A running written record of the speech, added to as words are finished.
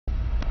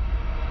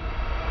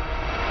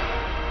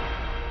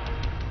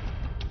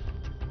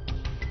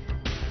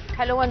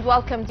Hello and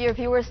welcome, dear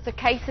viewers, to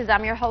Cases.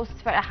 I'm your host,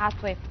 Farah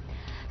Atoui.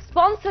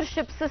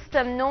 Sponsorship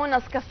system known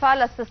as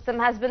Kafala system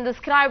has been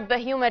described by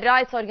human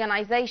rights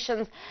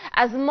organizations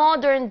as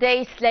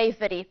modern-day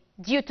slavery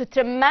due to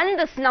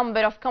tremendous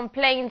number of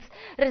complaints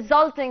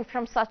resulting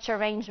from such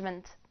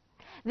arrangement.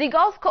 The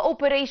Gulf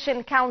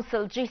Cooperation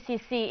Council,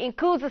 GCC,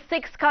 includes the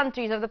 6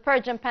 countries of the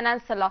Persian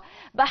Peninsula.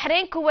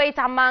 Bahrain, Kuwait,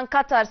 Amman,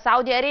 Qatar,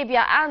 Saudi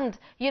Arabia and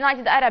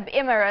United Arab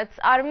Emirates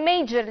are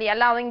majorly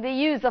allowing the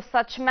use of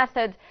such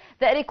method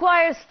that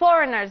requires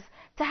foreigners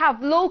to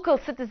have local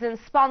citizen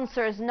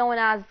sponsors known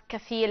as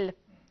kafil.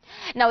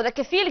 Now, the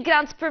kafil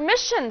grants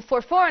permission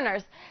for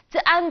foreigners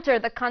to enter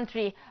the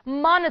country,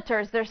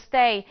 monitors their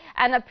stay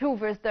and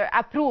approves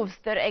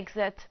their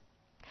exit.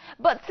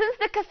 But since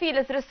the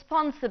kafil is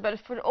responsible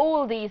for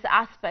all these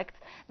aspects,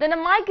 then a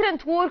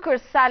migrant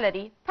worker's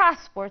salary,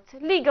 passport,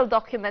 legal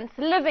documents,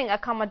 living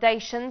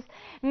accommodations,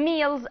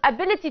 meals,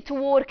 ability to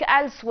work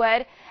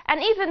elsewhere,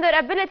 and even their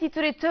ability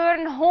to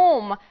return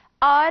home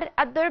are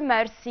at the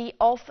mercy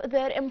of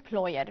their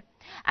employer.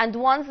 And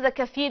once the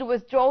kafil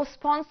withdraws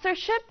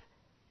sponsorship,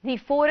 the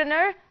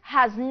foreigner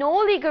has no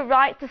legal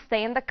right to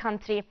stay in the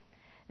country.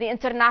 The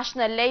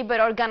International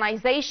Labour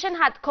Organization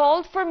had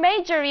called for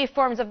major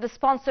reforms of the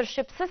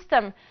sponsorship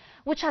system,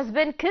 which has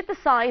been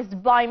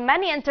criticized by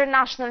many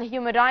international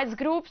human rights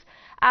groups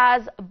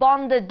as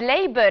bonded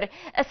labor,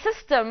 a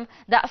system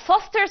that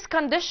fosters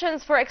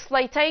conditions for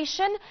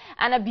exploitation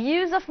and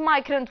abuse of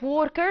migrant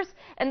workers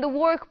in the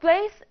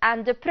workplace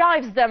and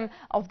deprives them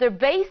of their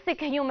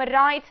basic human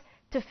right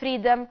to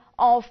freedom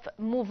of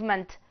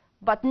movement.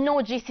 But no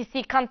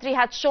GCC country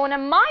had shown a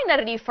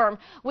minor reform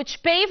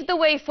which paved the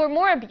way for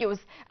more abuse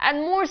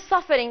and more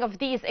suffering of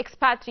these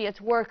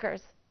expatriate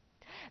workers.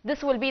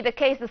 This will be the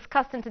case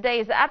discussed in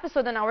today's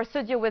episode in our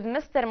studio with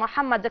Mr.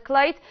 Mohammed,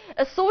 Kleit,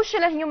 a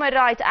social and human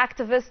rights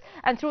activist,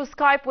 and through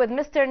Skype with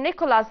Mr.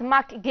 Nicolas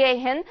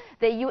McGeehan,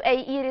 the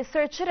UAE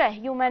researcher at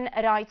Human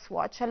Rights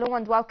Watch. Hello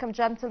and welcome,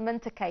 gentlemen,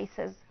 to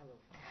Cases. Hello.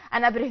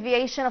 An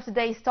abbreviation of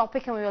today's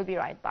topic, and we will be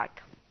right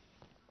back.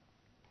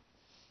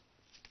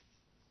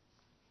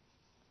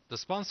 The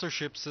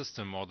sponsorship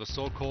system, or the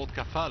so-called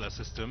Kafala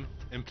system,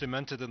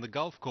 implemented in the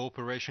Gulf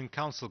Cooperation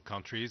Council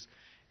countries,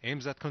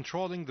 aims at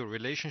controlling the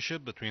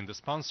relationship between the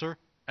sponsor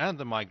and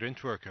the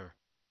migrant worker.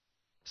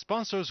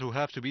 Sponsors who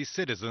have to be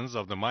citizens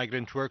of the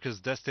migrant worker's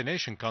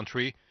destination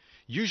country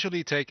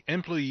usually take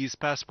employees'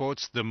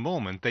 passports the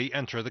moment they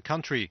enter the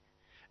country,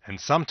 and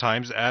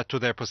sometimes add to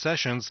their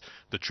possessions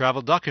the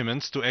travel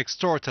documents to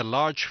extort a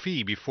large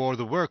fee before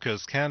the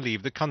workers can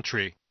leave the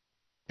country.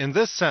 In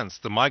this sense,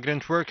 the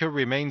migrant worker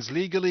remains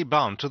legally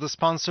bound to the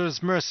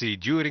sponsor's mercy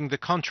during the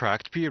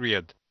contract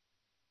period.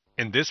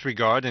 In this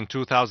regard, in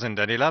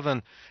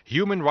 2011,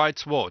 Human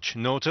Rights Watch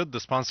noted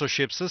the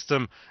sponsorship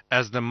system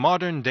as the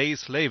modern-day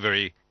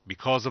slavery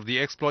because of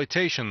the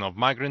exploitation of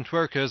migrant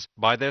workers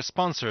by their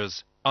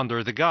sponsors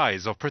under the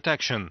guise of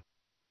protection.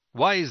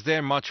 Why is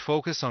there much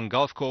focus on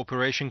Gulf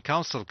Cooperation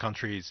Council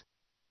countries?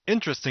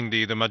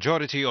 Interestingly, the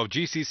majority of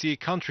GCC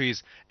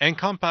countries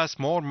encompass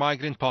more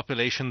migrant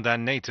population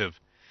than native.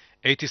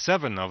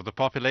 87% of the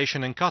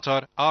population in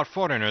Qatar are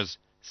foreigners,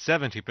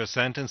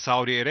 70% in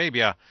Saudi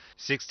Arabia,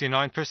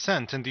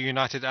 69% in the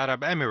United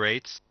Arab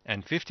Emirates,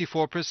 and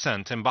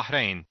 54% in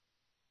Bahrain.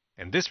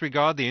 In this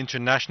regard, the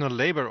International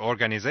Labour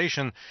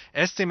Organization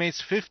estimates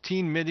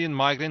 15 million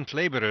migrant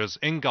laborers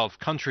in Gulf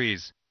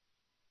countries.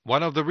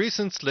 One of the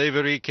recent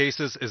slavery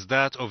cases is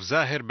that of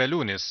Zahir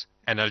Belounis,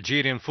 an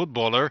Algerian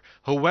footballer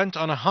who went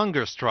on a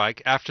hunger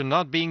strike after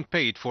not being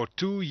paid for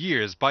 2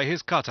 years by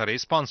his Qatari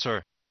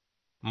sponsor.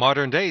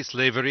 Modern-day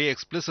slavery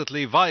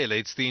explicitly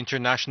violates the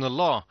international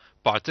law,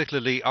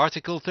 particularly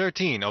Article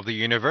 13 of the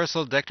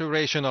Universal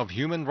Declaration of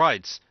Human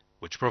Rights,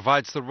 which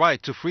provides the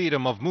right to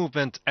freedom of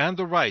movement and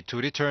the right to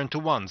return to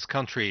one's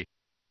country.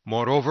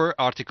 Moreover,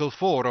 Article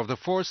 4 of the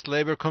Forced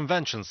Labor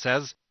Convention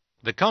says,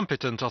 "The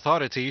competent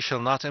authority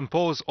shall not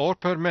impose or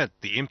permit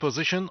the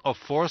imposition of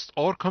forced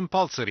or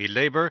compulsory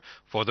labor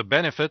for the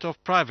benefit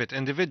of private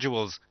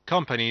individuals,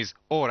 companies,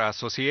 or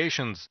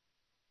associations."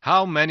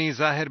 How many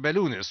Zahir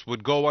Belounis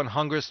would go on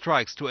hunger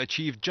strikes to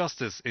achieve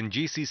justice in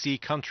GCC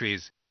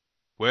countries?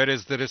 Where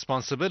is the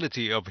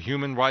responsibility of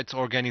human rights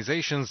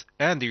organizations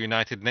and the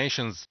United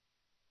Nations?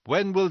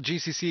 When will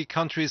GCC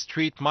countries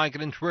treat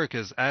migrant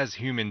workers as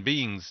human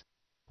beings?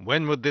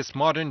 When would this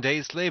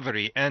modern-day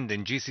slavery end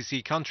in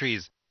GCC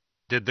countries?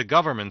 Did the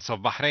governments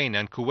of Bahrain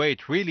and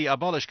Kuwait really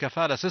abolish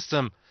Kafala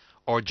system,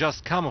 or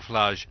just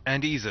camouflage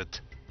and ease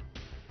it?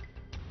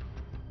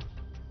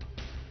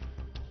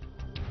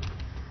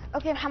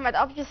 Okay, Mohammed,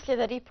 obviously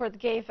the report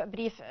gave a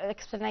brief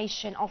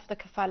explanation of the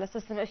Kafala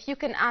system. If you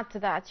can add to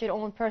that your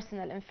own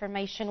personal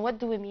information, what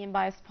do we mean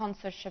by a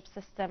sponsorship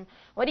system?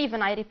 Or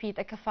even, I repeat,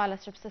 a Kafala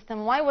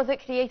system? Why was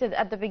it created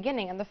at the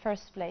beginning in the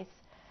first place?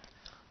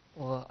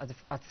 Well,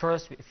 at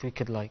first, if we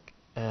could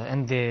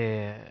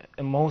in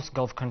most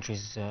Gulf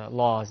countries'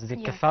 laws, the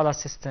Kafala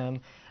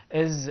system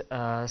is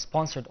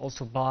sponsored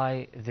also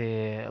by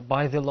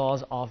the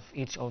laws of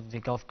each of the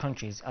Gulf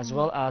countries, as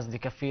well as the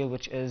kafil,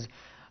 which is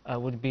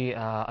would be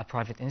a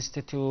private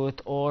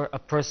institute or a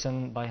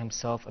person by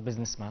himself, a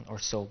businessman or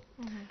so.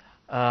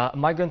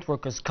 Migrant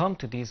workers come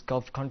to these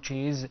Gulf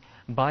countries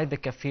by the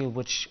kafil,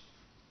 which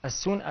as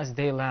soon as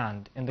they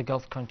land in the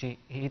Gulf country,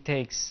 he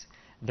takes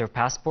their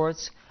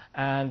passports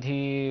and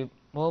he,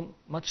 well,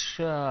 But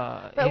he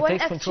one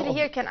takes actually control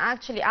here can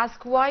actually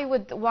ask, why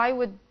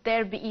would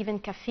there be even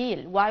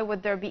kafil? Why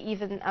would there be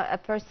even a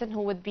person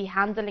who would be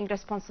handling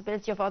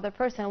responsibility of other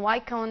person? Why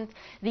can't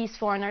these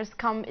foreigners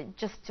come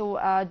just to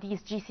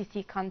these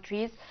GCC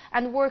countries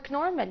and work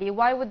normally?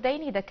 Why would they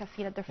need a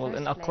kafil at the Well,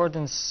 first in place?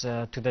 accordance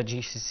to the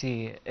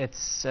GCC,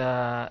 it's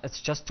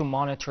just to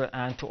monitor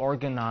and to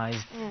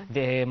organize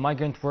the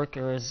migrant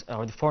workers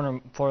or the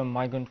foreign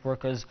migrant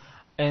workers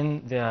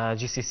in the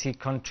GCC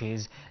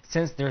countries,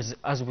 since there's,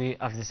 as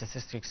the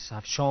statistics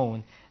have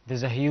shown,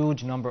 there's a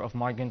huge number of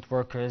migrant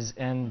workers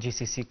in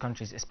GCC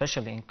countries,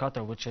 especially in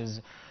Qatar, which is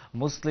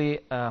mostly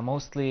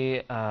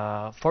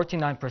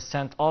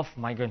 49% of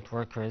migrant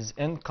workers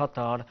in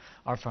Qatar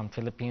are from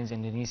Philippines,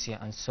 Indonesia,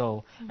 and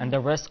so, and the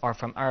rest are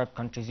from Arab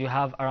countries. You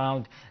have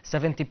around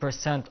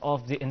 70%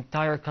 of the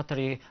entire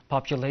Qatari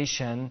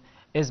population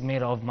is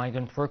made of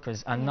migrant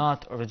workers and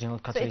not original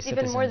Qatari So it's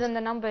citizens. even more than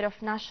the number of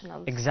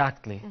nationals.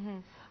 Exactly.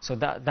 So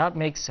that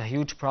makes a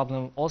huge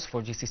problem also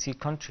for GCC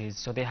countries.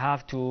 So they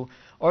have to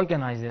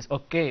organize this.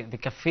 Okay, the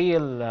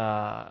kafil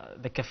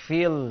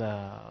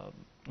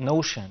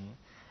notion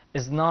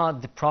is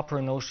not the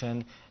proper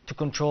notion to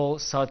control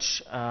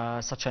such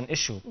an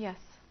issue. Yes.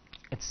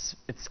 It's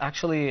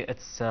actually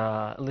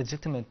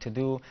legitimate to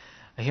do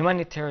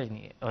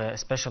humanitarian,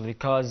 especially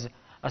because,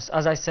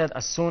 as I said,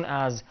 as soon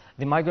as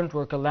the migrant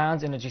worker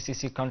lands in a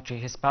GCC country,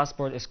 his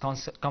passport is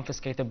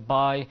confiscated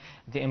by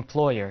the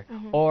employer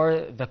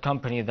or the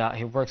company that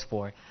he works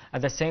for.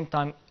 At the same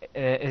time,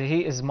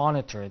 he is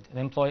monitored.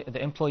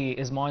 The employee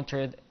is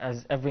monitored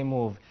as every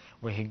move,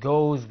 where he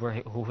goes,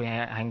 who he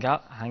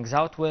hangs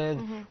out with,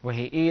 where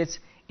he eats,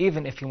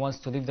 even if he wants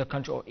to leave the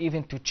country or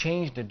even to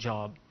change the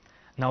job.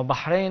 Now,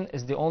 Bahrain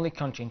is the only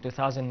country in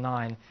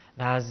 2009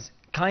 that has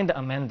kind of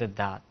amended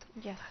that.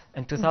 Yes.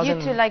 In Due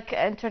to like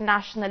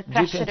international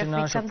pressure, if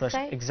we can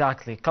say.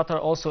 Exactly. Qatar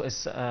also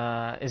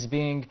is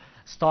being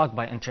stalked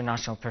by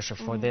international pressure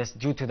for this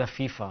due to the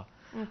FIFA.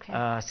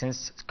 Okay.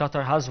 Since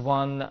Qatar has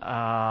won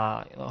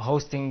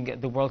hosting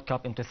the World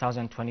Cup in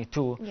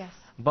 2022, Yes.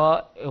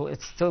 but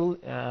it's still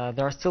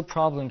there are still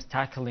problems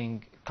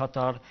tackling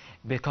Qatar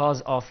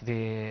because of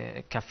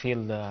the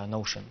kafil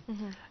notion.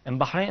 In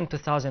Bahrain in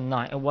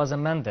 2009, it was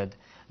amended.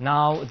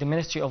 Now the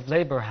Ministry of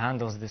Labor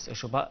handles this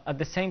issue, but at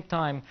the same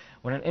time,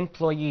 when an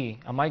employee,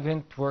 a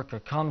migrant worker,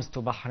 comes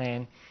to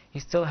Bahrain, he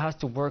still has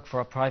to work for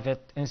a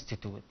private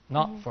institute,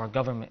 not for a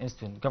government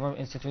institute. Government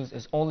institute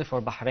is only for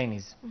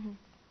Bahrainis.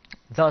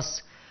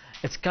 Thus,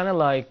 it's kind of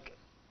like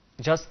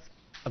just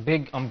a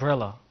big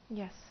umbrella.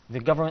 Yes. The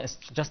government is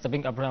just a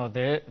big umbrella.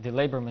 The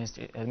Labor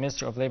Ministry,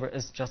 Ministry of Labor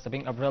is just a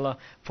big umbrella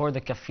for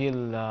the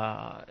kafil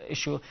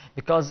issue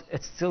because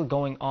it's still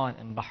going on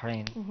in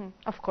Bahrain.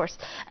 Of course.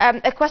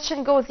 A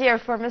question goes here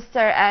for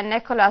Mr.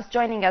 Nicolas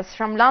joining us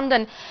from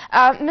London.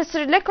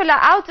 Mr. Nicolas,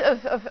 out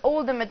of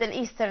all the Middle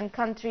Eastern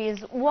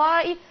countries,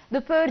 why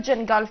the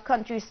Persian Gulf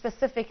countries,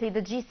 specifically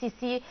the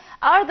GCC,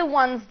 are the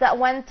ones that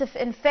went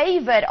in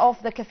favor of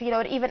the kafil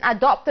or even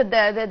adopted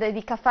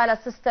the kafala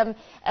system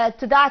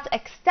to that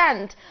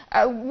extent?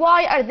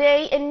 Why are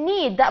they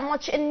that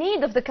much in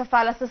need of the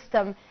kafala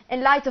system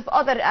in light of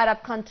other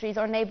Arab countries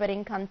or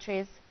neighboring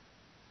countries?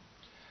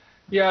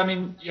 Yeah, I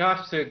mean, you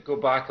have to go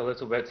back a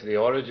little bit to the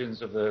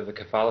origins of the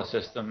kafala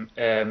system.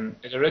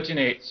 It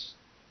originates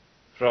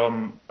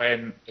from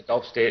when the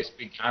Gulf states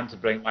began to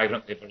bring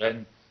migrant labour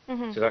in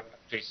to their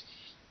countries.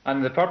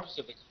 And the purpose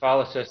of the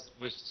kafala system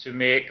was to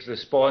make the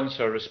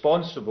sponsor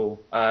responsible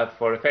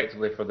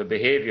effectively for the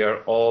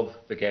behaviour of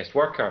the guest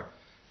worker.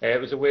 It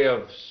was a way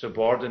of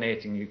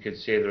subordinating, you could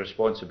say, the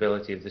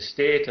responsibility of the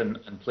state and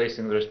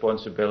placing the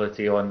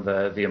responsibility on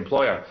the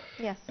employer.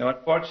 Yes. Now,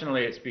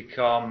 unfortunately, it's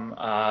become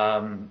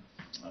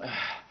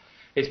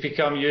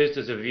used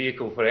as a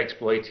vehicle for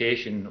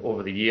exploitation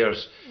over the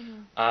years.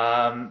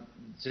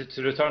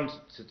 To return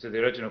to the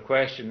original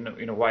question,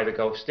 why the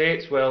Gulf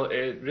states? Well,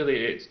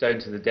 it's down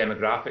to the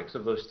demographics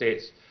of those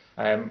states.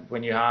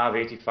 When you have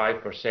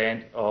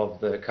 85% of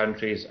the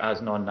countries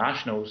as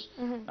non-nationals,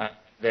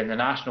 then the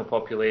national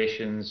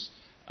populations,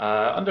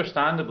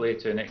 understandably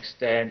to an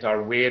extent,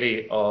 are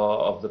wary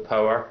of the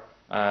power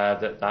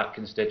that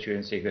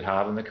constituency could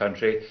have in the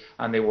country,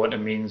 and they want a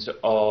means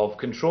of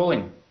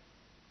controlling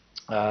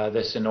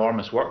this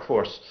enormous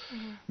workforce.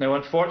 Now,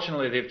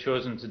 unfortunately, they've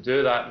chosen to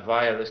do that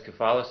via this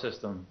kafala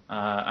system,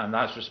 and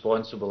that's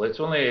responsible. It's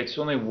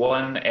only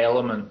one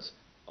element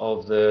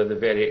the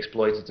very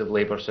exploitative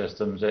labour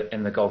systems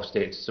in the Gulf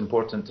states. It's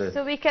important to...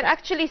 So we can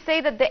actually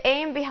say that the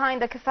aim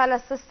behind the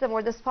Kafala system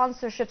or the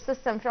sponsorship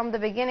system from the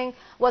beginning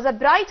was a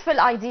brightful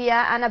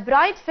idea and a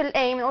brightful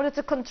aim in order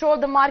to control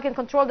the market,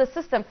 control the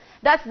system.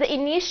 That's the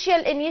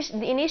initial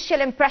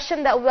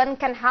impression that one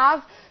can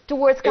have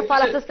towards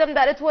Kafala system,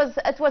 that it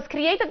was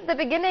created at the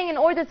beginning in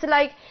order to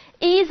like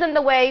ease in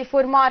the way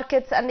for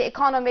markets and the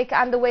economic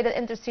and the way that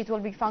industries will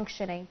be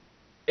functioning.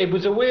 It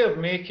was a way of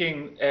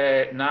making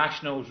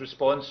nationals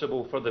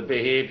responsible for the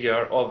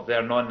behaviour of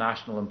their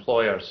non-national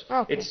employers.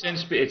 Okay.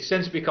 It's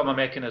since become a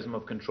mechanism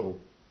of control.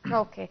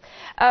 Okay.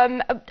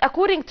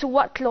 According to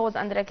what laws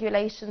and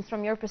regulations,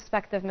 from your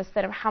perspective,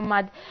 Mr.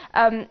 Mohammed,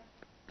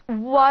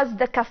 was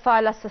the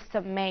Kafala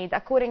system made?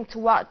 According to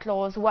what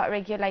laws, what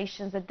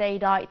regulations did they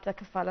write the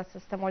Kafala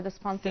system or the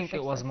sponsorship system? I think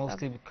it was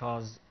mostly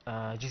because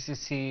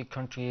GCC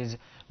countries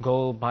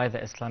go by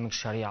the Islamic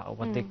Sharia, or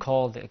what they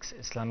call the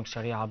Islamic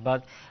Sharia.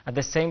 But at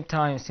the same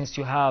time, since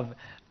you have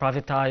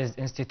privatized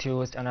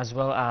institutes and as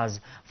well as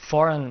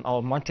foreign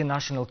or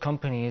multinational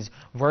companies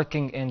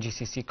working in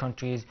GCC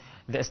countries,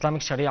 the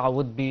Islamic Sharia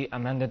would be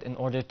amended in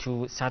order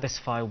to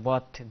satisfy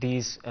what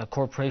these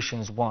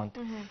corporations want.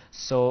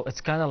 So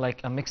it's kind of like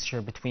a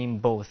mixture between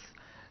both.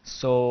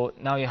 So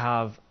now you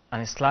have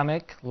an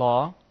Islamic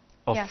law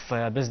of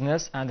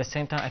business and at the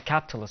same time a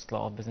capitalist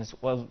law of business.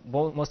 Well,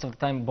 most of the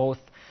time both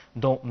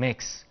don't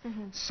mix.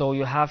 So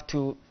you have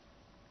to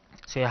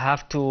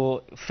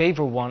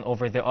favor one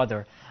over the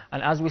other.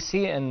 And as we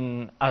see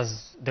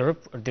as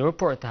the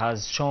report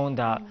has shown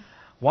that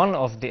one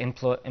of the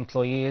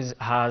employees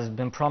has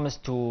been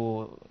promised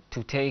to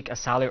take a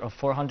salary of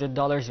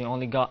 $400, he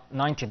only got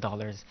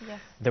 $90. Yes.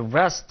 The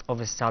rest of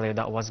his salary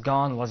that was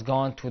gone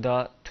to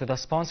the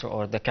sponsor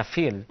or the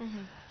kafil.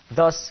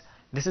 Thus,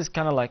 this is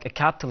kind of like a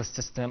capitalist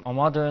system, a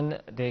modern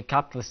day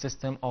capitalist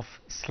system of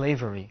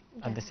slavery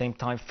at the same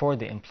time for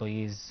the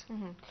employees.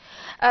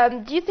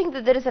 Do you think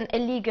that there is an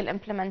illegal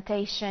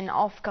implementation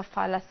of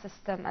Kafala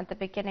system at the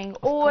beginning?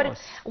 Or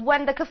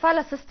when the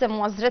Kafala system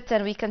was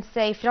written, we can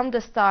say from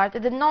the start,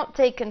 it did not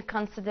take in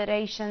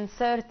consideration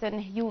certain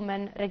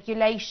human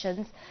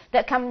regulations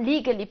that can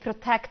legally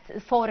protect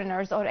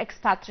foreigners or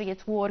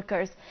expatriate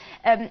workers.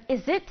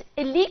 Is it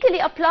illegally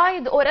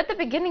applied, or at the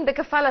beginning the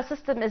Kafala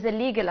system is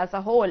illegal as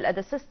a whole,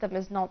 the system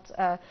is not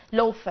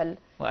lawful?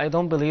 Well, I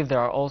don't believe there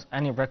are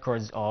any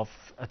records of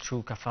a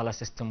true Kafala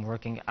system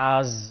working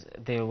as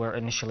they were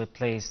initially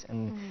placed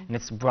in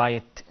its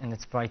bright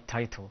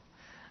title.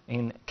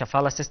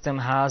 Kafala system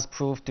has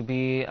proved to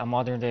be a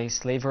modern-day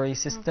slavery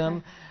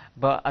system,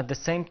 but at the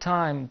same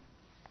time,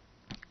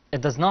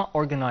 it does not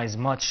organize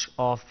much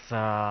of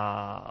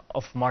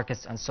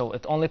markets, and so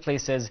it only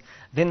places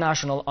the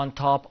national on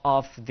top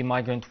of the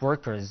migrant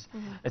workers.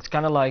 It's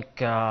kind of like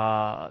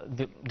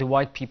the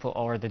white people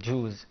or the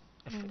Jews.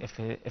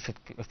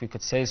 If we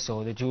could say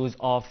so, the Jews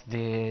of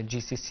the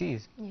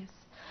GCCs. Yes.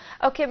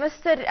 Okay,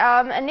 Mr.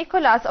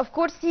 Nicolas, of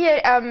course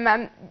here,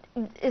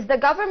 is the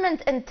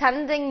government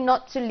intending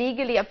not to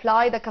legally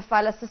apply the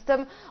Kafala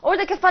system, or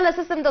the Kafala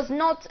system does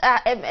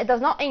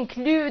not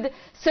include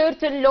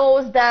certain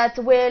laws that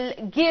will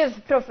give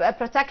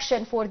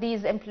protection for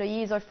these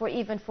employees or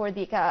even for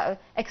the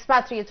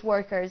expatriate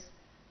workers?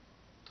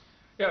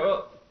 Yeah,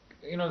 well,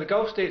 you know, the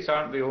Gulf states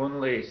aren't the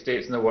only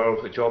states in the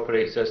world which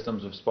operate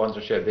systems of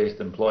sponsorship-based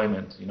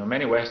employment. You know,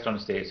 many Western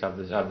states have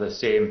the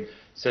same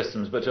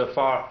systems, but to a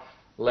far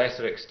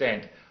lesser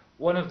extent.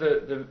 One of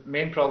the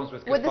main problems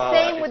with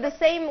Kafala with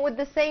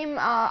the same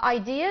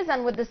ideas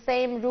and with the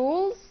same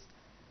rules.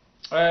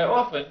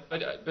 Often,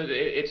 but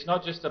it's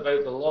not just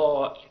about the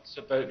law; it's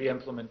about the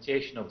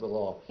implementation of the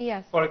law.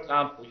 Yes. For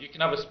example, you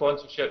can have a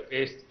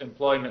sponsorship-based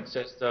employment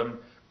system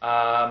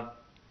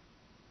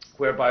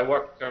whereby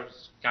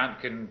workers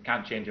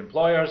can't change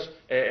employers.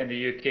 In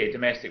the UK,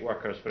 domestic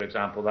workers, for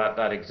example,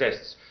 that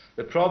exists.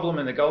 The problem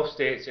in the Gulf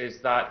states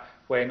is that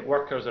when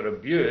workers are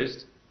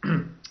abused,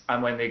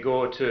 and when they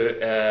go to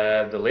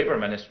the Labour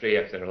Ministry,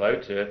 if they're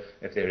allowed to,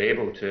 if they're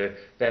able to,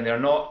 then they're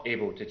not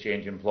able to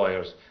change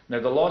employers. Now,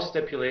 the law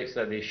stipulates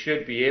that they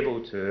should be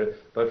able to,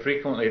 but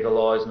frequently the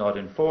law is not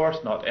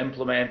enforced, not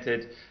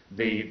implemented.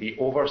 The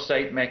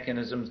oversight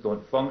mechanisms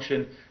don't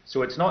function.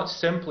 So it's not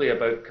simply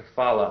about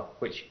Kafala,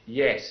 which,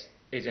 yes,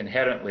 is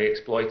inherently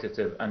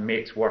exploitative and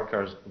makes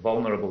workers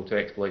vulnerable to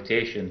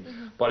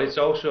exploitation, but it's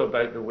also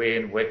about the way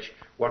in which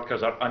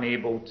workers are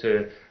unable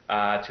to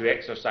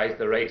exercise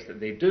the rights that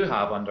they do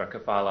have under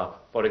Kafala,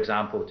 for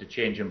example, to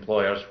change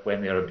employers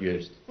when they're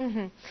abused.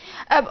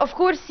 Of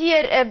course,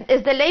 here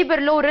is the labour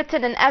law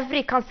written in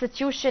every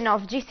constitution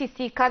of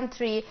GCC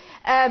country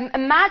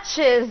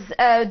matches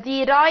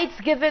the rights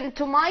given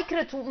to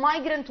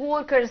migrant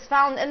workers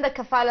found in the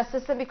Kafala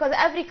system, because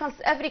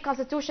every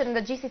constitution in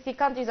the GCC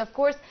countries, of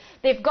course,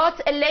 they've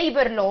got a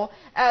labour law.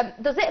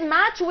 Does it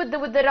match with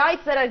the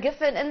rights that are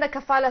given in the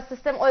Kafala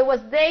system, or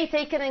was they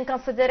taken in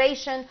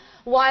consideration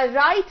while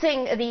writing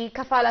the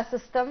Kafala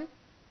system?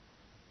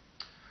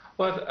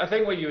 Well, I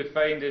think what you would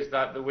find is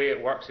that the way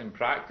it works in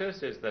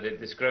practice is that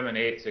it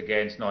discriminates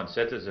against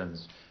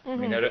non-citizens. I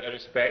mean,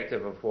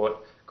 irrespective of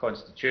what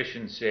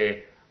constitution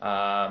say,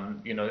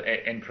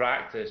 in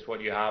practice,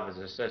 what you have is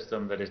a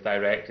system that is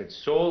directed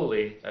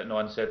solely at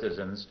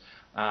non-citizens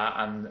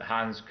and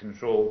hands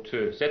control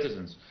to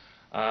citizens.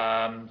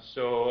 I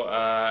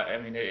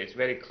mean, it's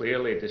very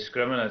clearly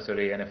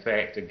discriminatory in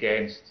effect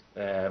against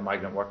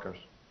migrant workers.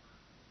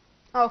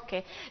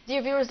 Okay.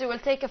 Dear viewers, we will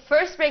take a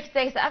first break to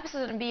today's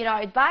episode and be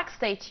right back.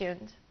 Stay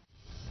tuned.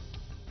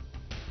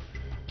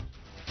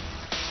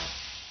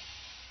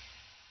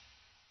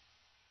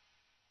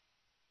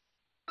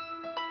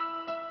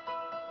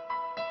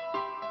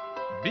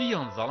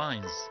 Beyond the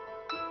lines,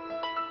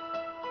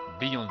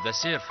 beyond the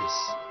surface.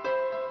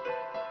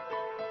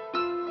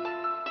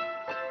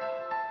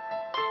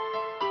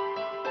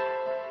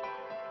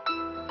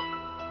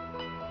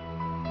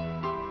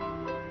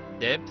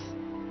 Depth,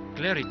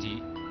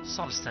 clarity,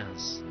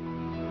 substance.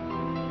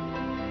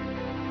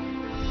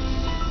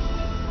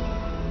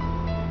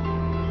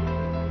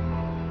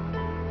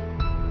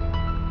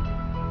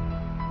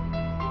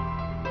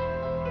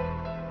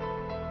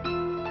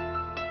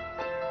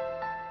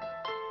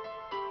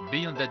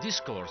 Beyond the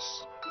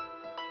discourse.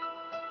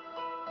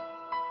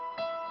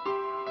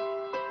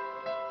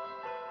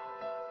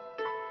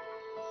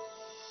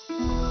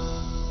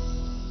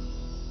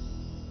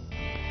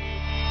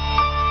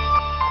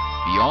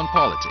 Beyond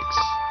politics,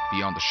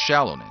 beyond the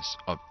shallowness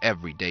of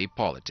everyday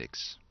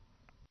politics.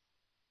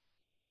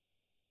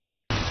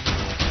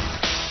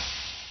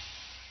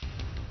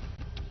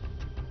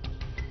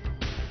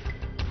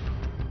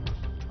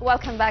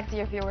 Welcome back,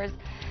 dear viewers.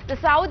 The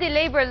Saudi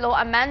labor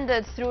law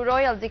amended through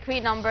Royal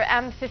Decree number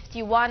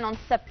M51 on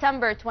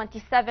September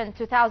 27,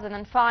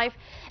 2005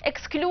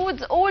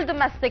 excludes all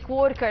domestic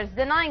workers,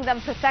 denying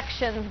them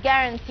protections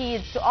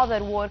guaranteed to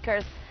other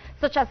workers,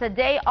 such as a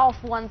day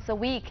off once a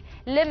week,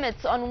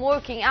 limits on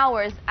working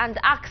hours, and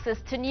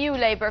access to new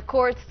labor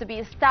courts to be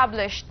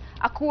established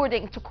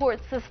according to court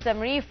system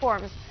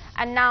reforms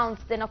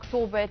announced in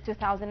October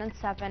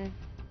 2007.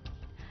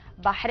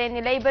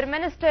 Bahraini Labour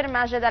Minister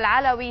Majid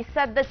Al-Alawi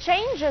said the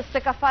changes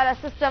to Kafala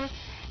system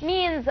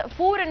means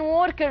foreign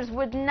workers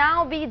would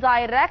now be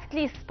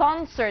directly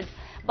sponsored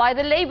by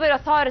the Labour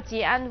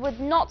Authority and would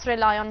not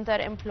rely on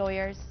their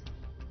employers.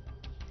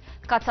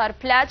 Qatar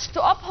pledged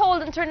to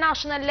uphold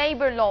international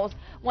labour laws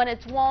when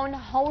it won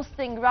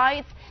hosting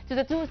rights to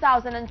the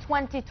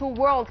 2022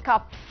 World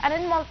Cup, and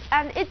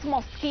it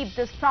must keep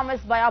this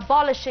promise by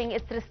abolishing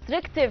its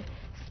restrictive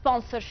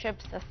sponsorship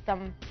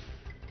system.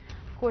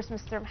 Of course,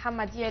 Mr.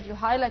 Mohammed, here you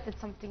highlighted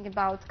something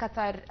about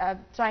Qatar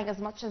trying as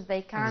much as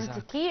they can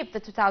to keep the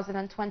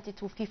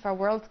 2022 FIFA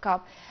World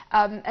Cup.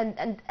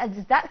 And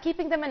is that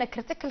keeping them in a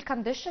critical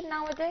condition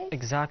nowadays?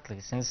 Exactly,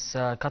 since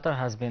Qatar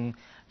has been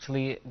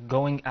actually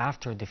going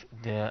after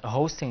the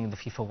hosting the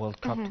FIFA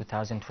World Cup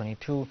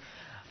 2022,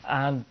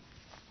 and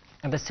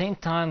at the same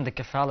time, the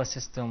Kafala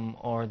system,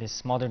 or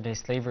this modern-day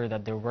slavery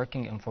that they're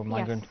working in for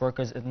migrant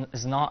workers,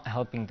 is not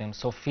helping them.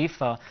 So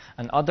FIFA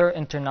and other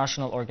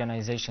international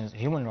organizations,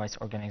 human rights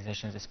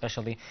organizations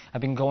especially,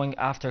 have been going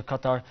after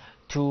Qatar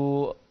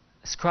to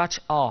scratch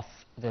off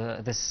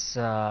this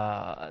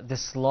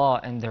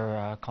law in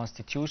their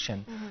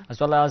constitution,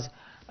 as well as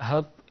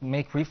help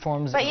make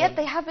reforms. But yet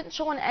they haven't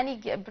shown any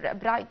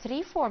bright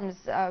reforms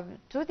to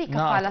the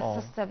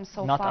Kafala system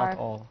so far. Not at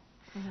all.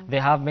 They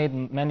have made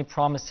many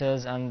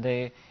promises, and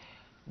they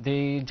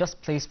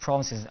just placed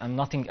promises and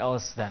nothing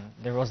else then.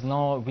 There was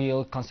no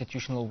real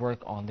constitutional work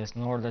on this,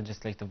 nor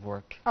legislative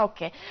work.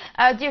 Okay.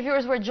 Dear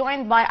viewers, we're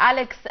joined by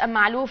Alex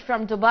Malouf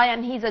from Dubai,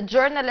 and he's a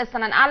journalist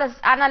and an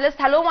analyst.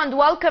 Hello and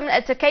welcome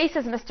to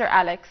Cases, Mr.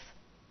 Alex.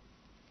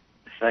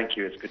 Thank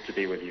you. It's good to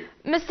be with you.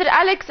 Mr.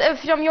 Alex,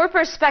 from your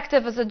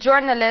perspective as a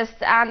journalist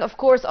and, of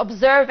course,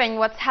 observing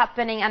what's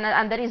happening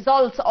and the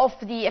results of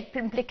the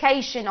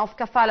implication of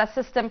Kafala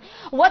system,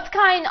 what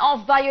kind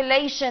of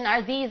violation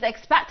are these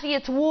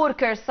expatriate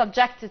workers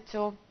subjected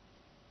to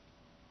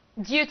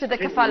due to the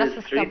Kafala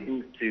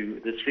system?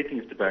 There's three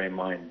things to bear in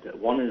mind.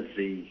 One is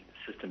the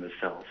system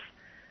itself.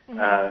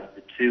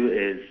 Two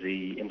is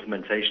the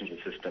implementation of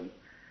the system.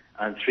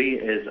 And three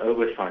is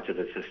oversight of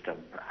the system.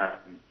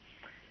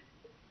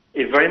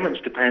 It very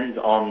much depends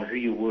on who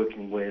you're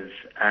working with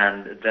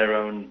and their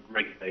own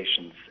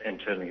regulations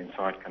internally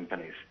inside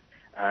companies.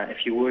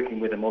 If you're working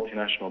with a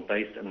multinational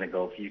based in the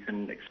Gulf, you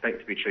can expect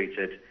to be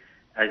treated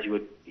as you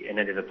would in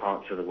any other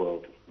parts of the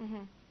world.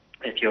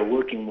 If you're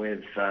working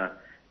with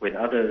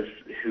others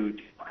who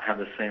have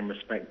the same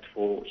respect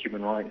for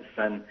human rights,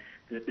 then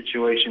the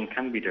situation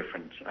can be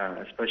different,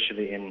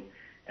 especially in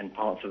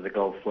parts of the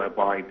Gulf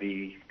whereby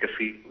the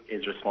Kafil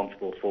is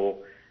responsible for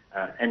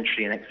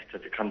entry and exit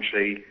of the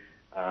country,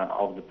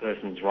 of the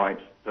person's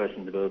rights,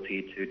 person's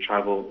ability to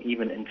travel,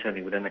 even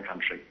internally within the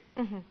country.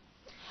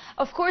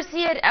 Of course,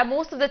 here,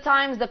 most of the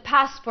times the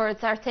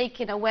passports are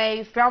taken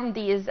away from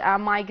these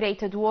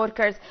migrated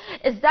workers.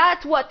 Is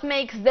that what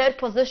makes their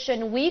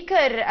position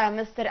weaker,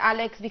 Mr.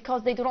 Alex,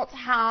 because they do not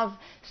have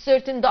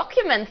certain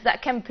documents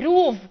that can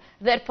prove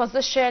their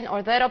position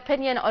or their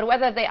opinion, or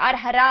whether they are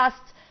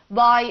harassed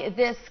by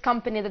this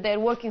company that they're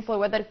working for,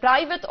 whether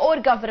private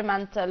or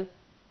governmental?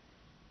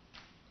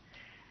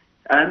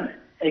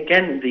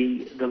 Again,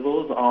 the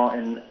laws are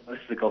in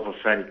most of the Gulf are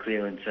fairly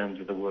clear in terms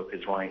of the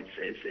workers' rights.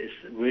 It's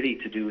really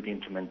to do with the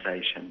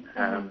implementation.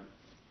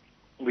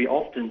 We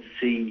often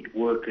see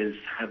workers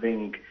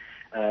having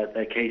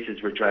their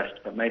cases redressed,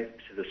 but maybe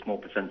to the small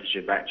percentage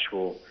of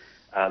actual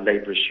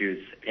labour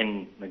issues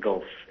in the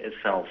Gulf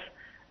itself.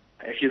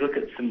 If you look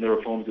at some of the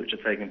reforms which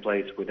are taking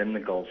place within the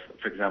Gulf,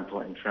 for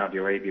example, in Saudi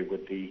Arabia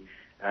with the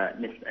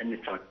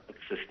NITAC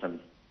system,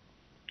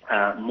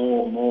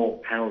 more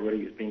power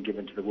really is being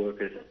given to the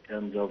workers in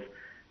terms of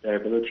their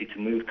ability to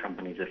move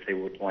companies if they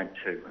would like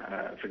to.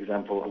 For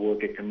example, a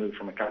worker can move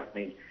from a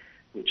company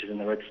which is in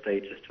the red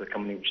status to a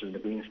company which is in the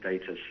green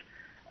status,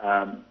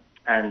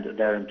 and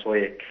their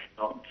employer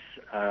cannot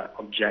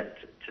object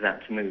to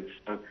that move.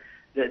 So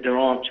there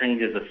are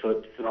changes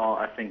afoot. There are,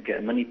 I think,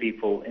 many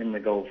people in the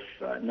Gulf,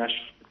 nationals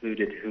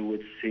included, who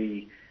would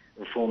see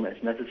reform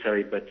as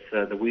necessary, but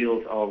the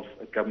wheels of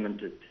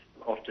government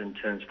often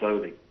turn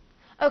slowly.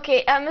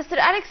 Okay, Mr.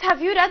 Alex, have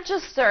you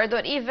registered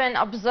or even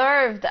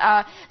observed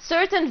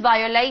certain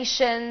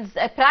violations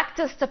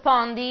practiced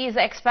upon these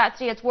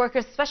expatriate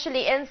workers,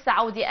 especially in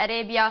Saudi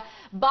Arabia,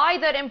 by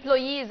their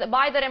employees,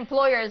 by their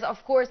employers,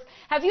 of course?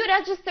 Have you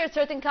registered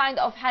certain kind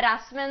of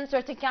harassment,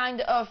 certain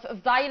kind of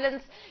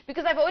violence?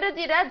 Because I've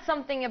already read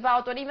something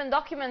about, or even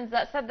documents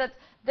that said that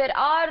there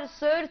are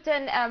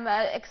certain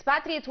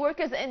expatriate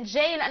workers in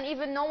jail and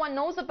even no one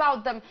knows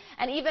about them,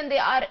 and even they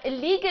are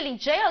illegally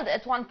jailed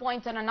at one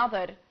point or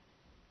another.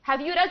 Have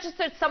you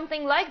registered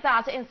something like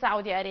that in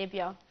Saudi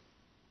Arabia?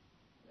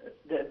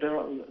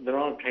 There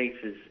are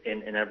cases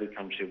in every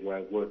country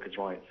where workers'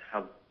 rights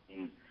have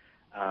been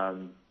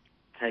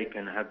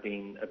taken, have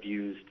been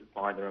abused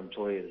by their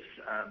employers.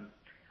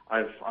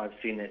 I've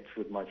seen it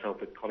with myself,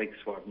 with colleagues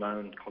who I've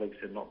known, colleagues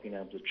who have not been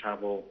able to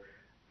travel,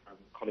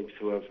 colleagues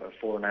who have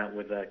fallen out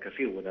with their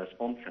kafil, with their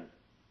sponsor.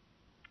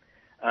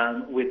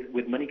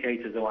 With many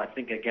cases, though, I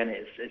think again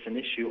it's an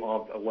issue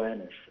of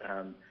awareness.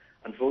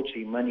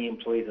 Unfortunately, many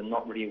employees are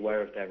not really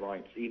aware of their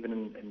rights. Even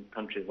in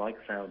countries like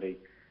Saudi,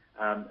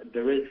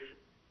 there is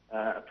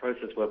a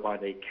process whereby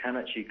they can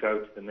actually go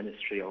to the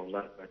Ministry of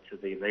Labour, to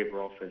the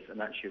Labour Office,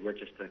 and actually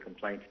register a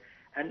complaint.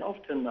 And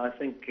often, I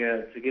think,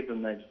 to give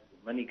them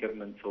many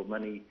governments or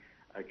many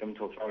government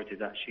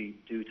authorities actually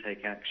do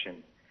take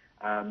action.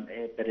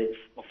 But it's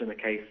often the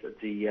case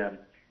that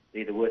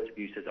the worst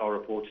abuses are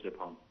reported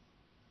upon.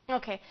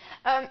 Okay.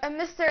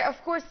 Mr.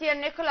 Of course, here,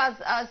 Nicolas,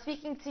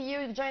 speaking to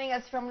you, joining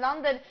us from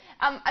London,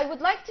 I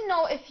would like to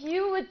know if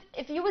you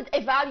would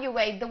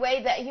evaluate the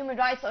way that human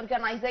rights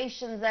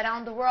organizations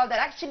around the world are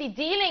actually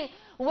dealing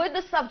with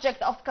the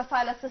subject of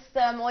kafala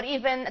system, or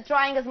even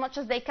trying as much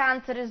as they can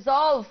to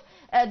resolve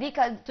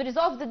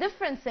the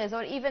differences,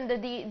 or even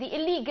the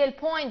illegal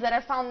points that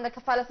are found in the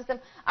kafala system.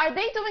 Are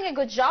they doing a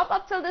good job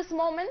up till this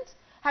moment?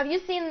 Have you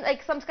seen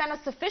like some kind of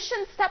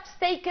sufficient steps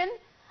taken?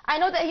 I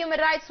know that Human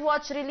Rights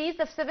Watch released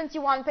a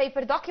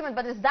 71-paper document,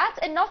 but is that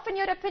enough in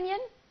your opinion?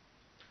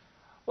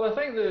 Well, I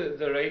think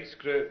the rights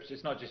groups,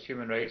 it's not just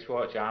Human Rights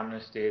Watch,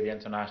 Amnesty, the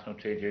International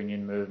Trade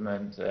Union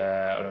Movement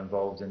are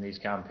involved in these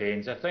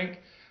campaigns. I think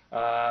they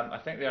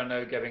are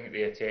now giving it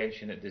the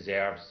attention it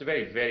deserves. It's a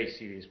very, very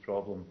serious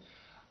problem.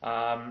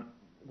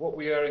 What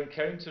we are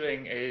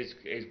encountering is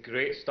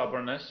great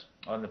stubbornness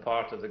on the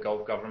part of the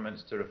Gulf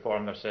governments to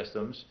reform their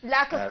systems.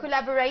 Lack of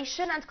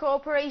collaboration and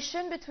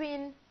cooperation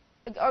between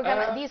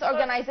these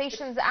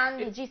organizations and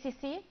the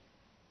GCC?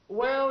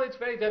 Well, it's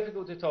very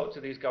difficult to talk to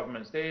these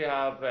governments. They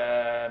have,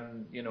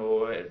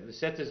 the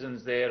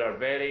citizens there are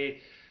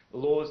very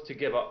loath to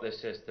give up this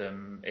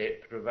system.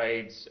 It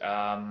provides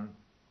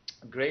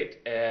great,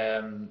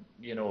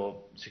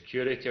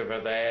 security over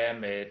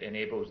them. It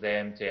enables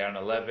them to earn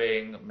a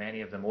living.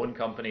 Many of them own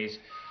companies.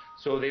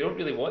 So they don't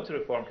really want to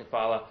reform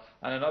kafala.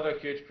 And another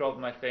huge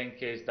problem, I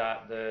think, is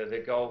that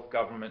the Gulf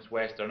government's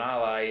Western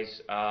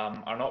allies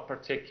are not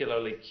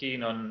particularly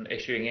keen on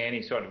issuing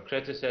any sort of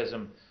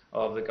criticism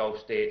of the Gulf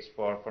states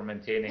for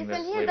maintaining this.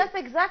 Here, that's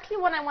exactly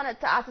what I wanted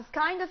to ask. It's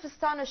kind of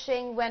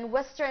astonishing when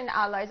Western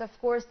allies, of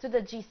course, to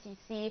the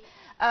GCC,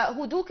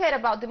 who do care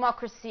about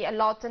democracy a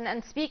lot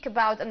and speak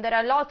about, and there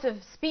are a lot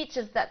of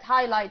speeches that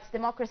highlights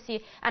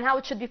democracy and how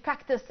it should be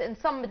practiced in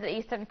some Middle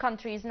Eastern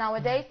countries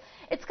nowadays.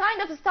 It's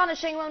kind of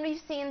astonishing when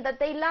we've seen that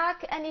they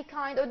lack any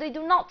kind, or they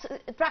do not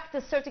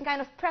practice certain kind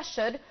of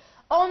pressure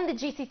on the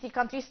GCC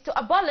countries to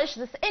abolish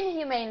this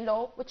inhumane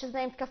law, which is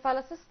named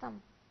kafala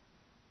system.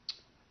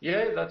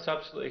 Yeah, that's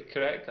absolutely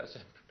correct. That's a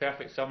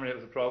perfect summary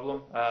of the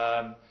problem.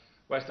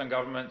 Western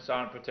governments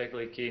aren't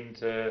particularly keen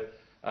to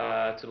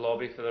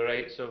lobby for the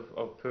rights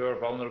of poor,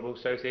 vulnerable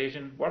South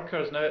Asian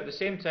workers. Now, at the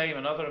same time,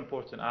 another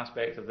important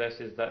aspect of this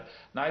is that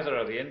neither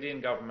are the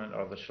Indian government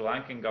or the Sri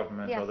Lankan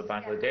government or the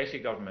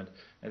Bangladeshi government.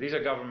 Now, these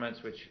are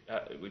governments which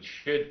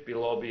should be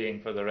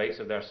lobbying for the rights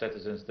of their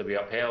citizens to be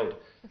upheld.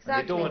 Exactly.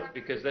 And they don't,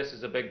 because this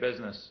is a big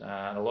business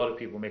and a lot of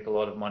people make a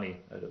lot of money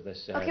out of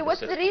this. Okay,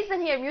 what's the reason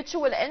here?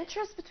 Mutual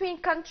interest between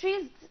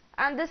countries,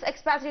 and this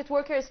expatriate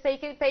worker is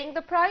paying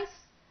the price?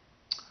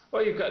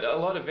 Well, you've got a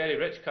lot of very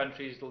rich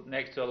countries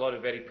next to a lot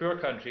of very poor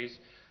countries,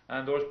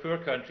 and those poor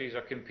countries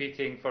are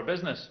competing for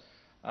business.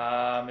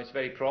 It's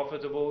very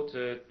profitable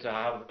to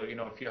have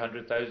a few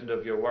 100,000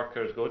 of your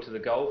workers go to the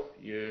Gulf.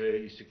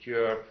 You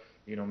secure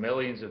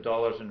millions of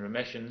dollars in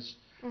remissions,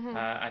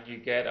 and you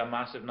get a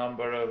massive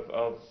number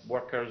of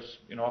workers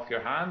off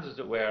your hands, as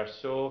it were.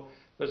 So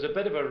there's a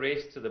bit of a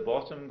race to the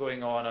bottom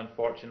going on,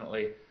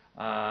 unfortunately,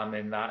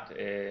 in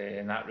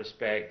that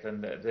respect.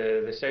 And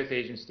the South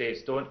Asian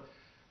states don't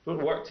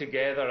work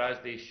together as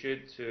they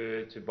should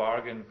to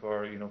bargain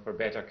for for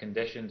better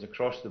conditions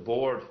across the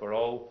board for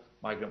all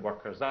migrant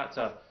workers.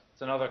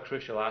 It's another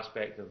crucial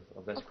aspect of this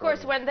problem. Of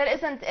course, when there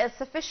isn't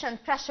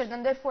sufficient pressure,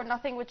 then therefore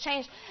nothing would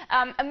change.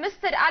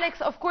 Mr. Alex,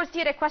 of course,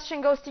 here a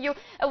question goes to you.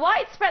 A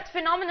widespread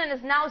phenomenon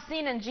is now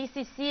seen in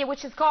GCC,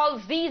 which is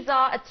called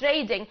visa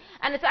trading,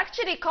 and it's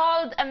actually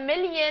called a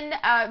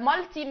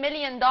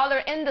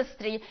multi-million-dollar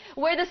industry,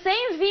 where the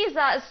same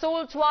visa is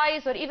sold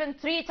twice or even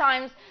 3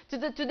 times to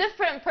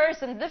different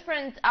persons,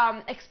 different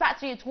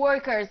expatriate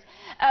workers.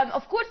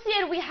 Of course,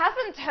 here we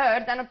haven't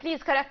heard, and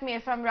please correct me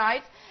if I'm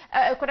right,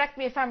 correct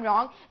me if I'm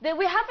wrong, that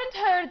we haven't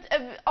heard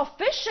of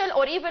official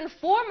or even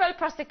formal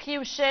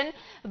prosecution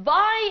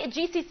by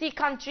GCC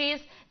countries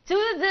to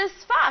this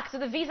fact, to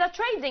the visa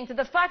trading, to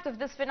the fact of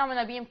this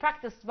phenomena being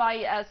practiced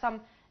by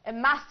some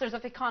masters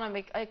of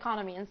economy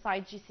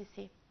inside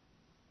GCC.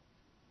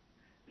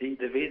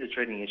 The visa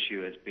trading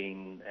issue has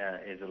been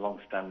is a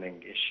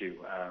long-standing issue,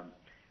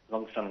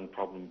 long-standing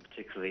problem,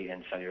 particularly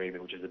in Saudi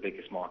Arabia, which is the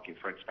biggest market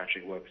for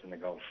expatriate workers in the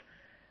Gulf.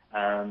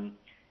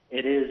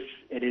 It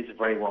is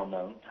very well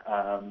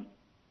known.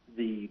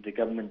 The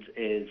government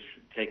is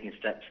taking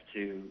steps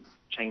to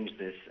change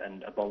this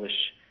and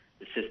abolish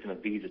the system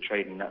of visa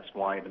trading. That's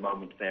why at the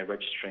moment they're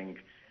registering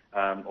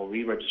or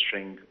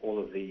re-registering all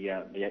of the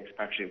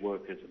expatriate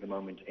workers at the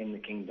moment in the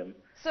kingdom.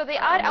 So they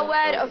are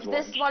aware of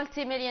this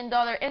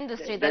multi-million-dollar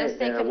industry that is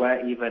taking. They're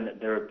aware. Even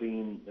there have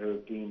been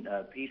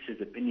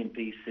pieces, opinion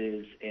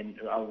pieces in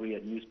Al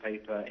Riyadh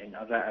newspaper, in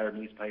other Arab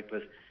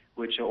newspapers,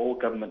 which are all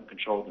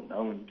government-controlled and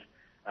owned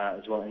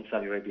as well in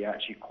Saudi Arabia,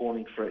 actually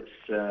calling for its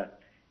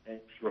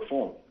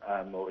reform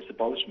or its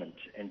abolishment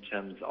in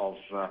terms of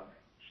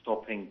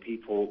stopping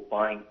people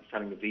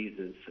selling the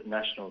visas,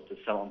 nationals, to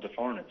sell on to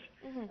foreigners.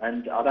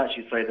 And I'd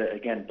actually say that,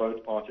 again,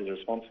 both parties are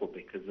responsible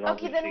because...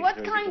 Okay, then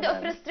what kind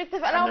of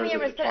restrictive... Allow me,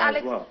 Mr.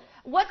 Alex.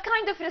 What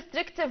kind of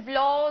restrictive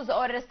laws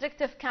or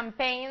restrictive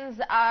campaigns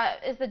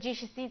is the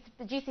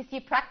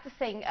GCC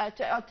practicing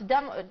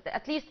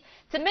at least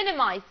to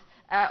minimize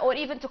or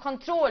even to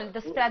control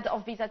the spread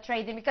of visa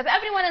trading? Because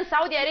everyone in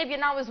Saudi Arabia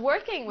now is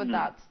working with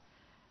that.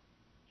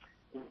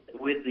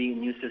 With the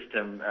new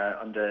system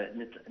under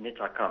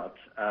Nitakat,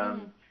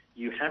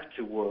 you have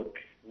to work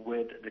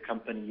with the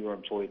company you're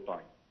employed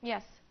by.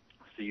 Yes.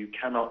 So you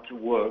cannot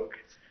work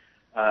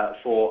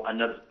for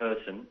another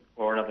person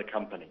or another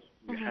company.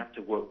 You have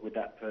to work with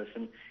that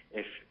person.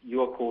 If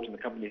you are caught and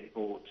the company is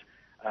caught,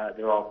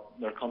 there are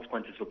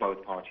consequences for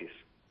both parties.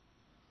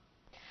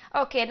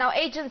 Okay, now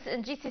agents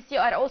in GCC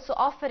are also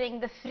offering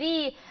the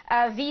free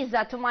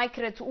visa to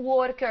migrant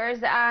workers,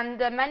 and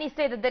many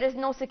say that there is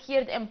no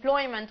secured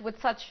employment with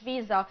such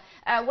visa.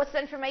 What's the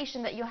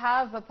information that you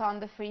have upon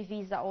the free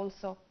visa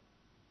also?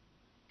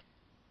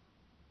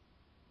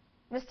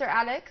 Mr.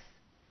 Alex?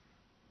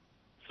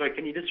 Sorry,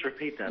 can you just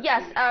repeat that?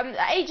 Yes,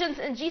 agents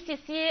in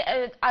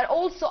GCC are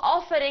also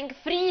offering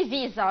free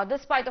visa,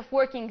 despite of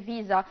working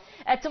visa,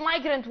 to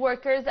migrant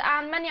workers,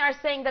 and many are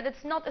saying that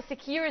it's not a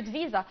secured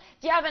visa.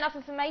 Do you have enough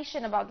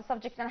information about the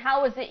subject and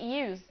how is it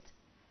used?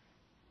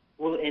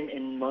 Well,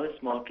 in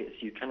most markets,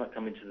 you cannot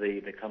come into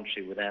the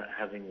country without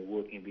having a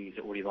working visa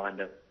already lined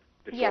up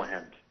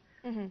beforehand.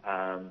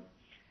 Yes.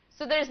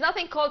 So there is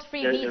nothing called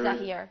free visa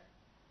here?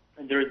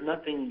 And there is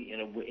nothing,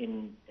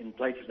 in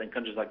places in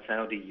countries like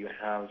Saudi, you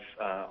have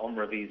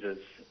Umrah visas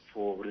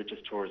for religious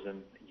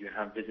tourism, you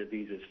have visit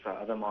visas for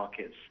other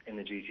markets in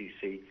the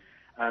GCC,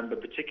 but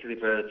particularly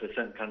for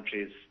certain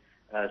countries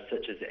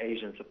such as the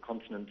Asian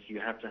subcontinent, you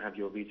have to have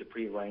your visa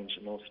pre-arranged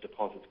and also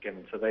deposits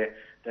given. So they're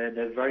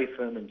very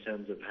firm in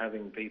terms of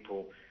having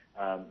people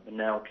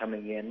now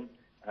coming in.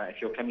 If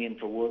you're coming in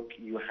for work,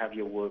 you have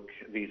your work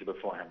visa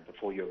beforehand,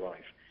 before you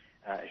arrive.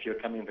 If you're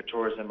coming for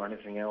tourism or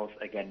anything else,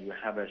 again, you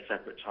have a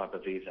separate type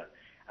of visa.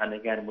 And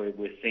again, we're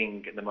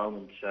seeing at the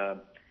moment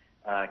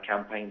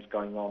campaigns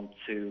going on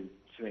to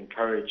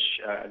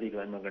encourage illegal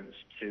immigrants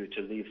to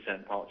leave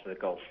certain parts of the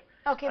Gulf.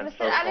 Okay, and Mr.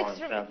 so Alex,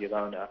 far in Saudi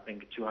alone, I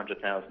think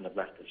 200,000 have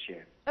left this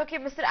year. Okay,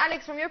 Mr.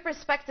 Alex, from your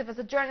perspective as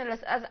a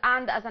journalist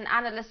and as an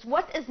analyst,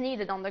 what is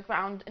needed on the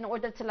ground in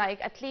order to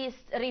at least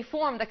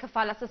reform the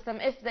Kafala system,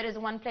 if there is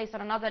one place or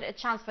another a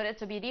chance for it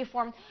to be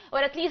reformed, or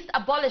at least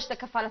abolish the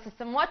Kafala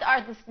system? What are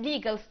the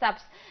legal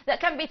steps that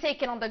can be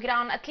taken on the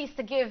ground, at least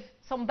to give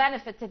some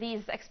benefit to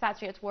these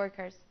expatriate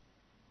workers?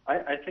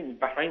 I think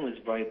Bahrain was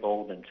very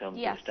bold in terms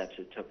Yes. of the steps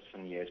it took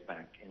some years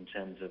back in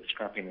terms of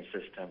scrapping the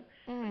system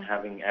and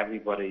having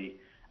everybody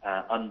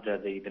under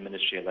the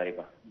Ministry of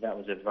Labour. That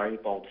was a very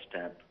bold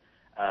step,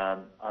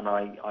 and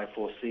I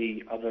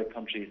foresee other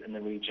countries in the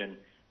region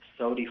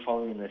slowly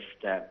following this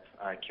step.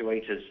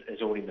 Kuwait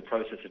is already in the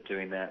process of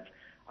doing that.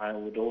 I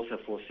would also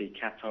foresee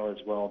Qatar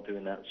as well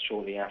doing that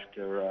shortly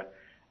after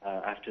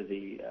after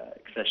the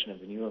accession of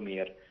the new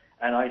Emir.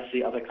 And I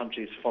see other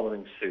countries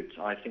following suit.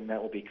 I think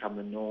that will become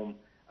the norm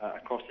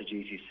across the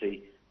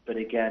GCC. But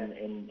again,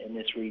 in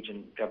this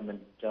region,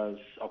 government does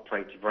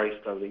operate very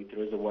slowly.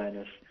 There is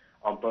awareness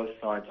on both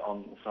sides,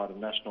 on the side of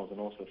nationals and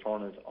also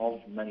foreigners, of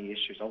many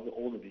issues, of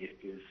all of the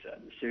issues,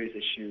 the serious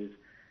issues,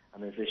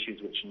 and there's issues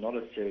which are not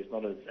as serious,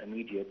 not as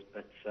immediate,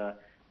 but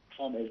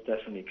reform is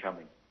definitely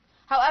coming.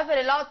 However,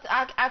 a lot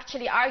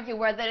actually argue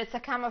whether it's a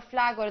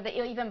camouflage or that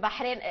even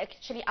Bahrain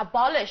actually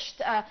abolished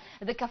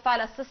the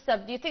Kafala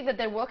system. Do you think that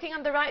they're working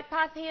on the right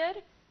path here?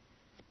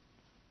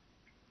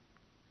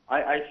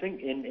 I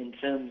think in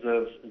terms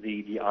of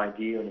the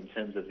idea and in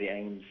terms of the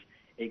aims,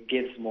 it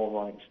gives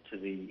more rights to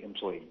the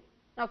employee.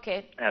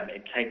 Okay.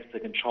 It takes the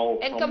control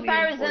in from the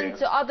comparison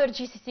to other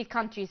GCC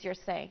countries, you're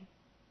saying?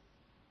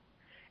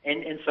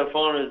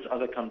 Insofar as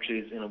other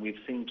countries, we've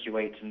seen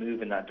Kuwait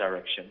move in that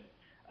direction.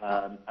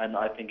 And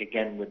I think,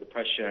 again, with the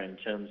pressure in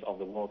terms of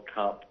the World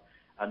Cup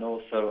and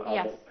also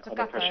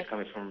other pressure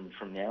coming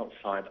from the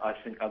outside, I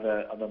think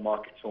other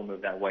markets will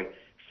move that way.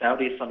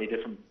 Saudi is slightly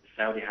different.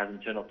 Saudi has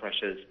internal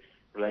pressures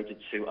related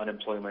to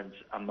unemployment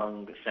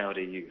among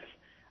Saudi youth.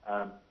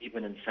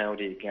 Even in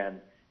Saudi, again,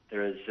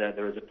 there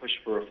is a push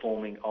for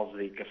reforming of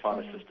the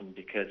Kafala system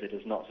because it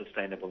is not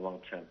sustainable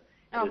long term.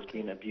 It has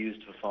been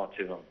abused for far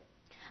too long.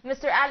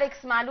 Mr. Alex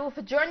Malouf,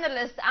 a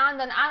journalist and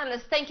an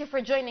analyst, thank you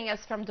for joining us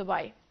from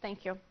Dubai.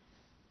 Thank you.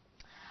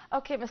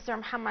 Okay, Mr.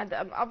 Mohammed,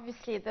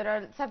 obviously there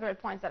are several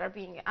points that are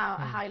being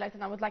highlighted,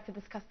 and I would like to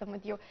discuss them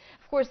with you.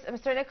 Of course,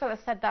 Mr. Nicolas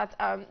said that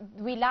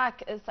we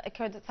lack a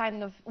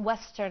sign of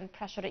Western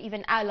pressure,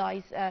 even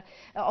allies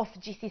of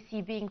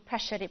GCC being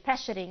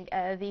pressuring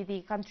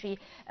the country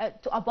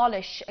to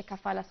abolish a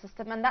Kafala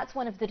system, and that's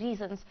one of the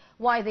reasons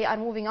why they are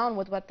moving on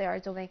with what they are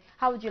doing.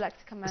 How would you like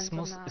to comment on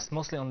that? It's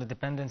mostly on the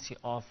dependency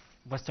of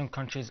Western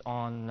countries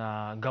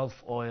on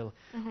Gulf oil,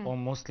 or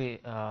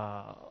mostly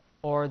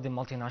or the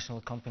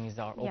multinational companies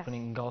that are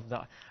opening Gulf,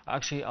 that are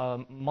actually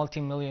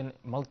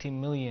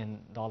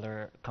multi-million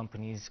dollar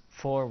companies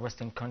for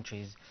Western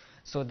countries.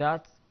 So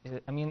that,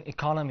 I mean,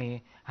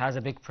 economy has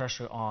a big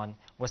pressure on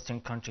Western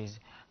countries.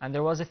 And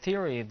there was a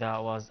theory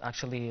that was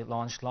actually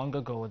launched long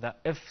ago that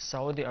if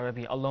Saudi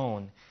Arabia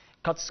alone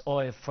cuts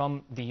oil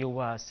from the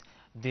US,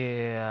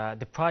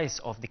 the price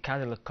of the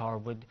Cadillac car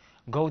would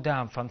go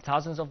down from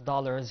thousands of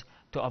dollars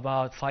to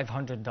about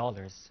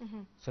 $500.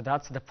 So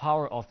that's the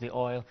power of the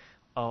oil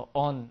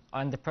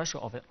and the pressure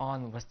of it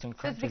on Western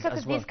countries because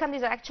as well. These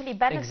countries are actually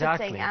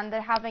benefiting and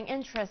they're having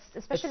interest,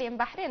 especially in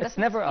Bahrain. It's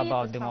never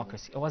about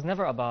democracy. It was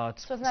never about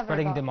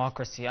spreading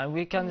democracy. And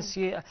we can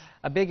see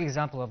a big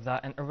example of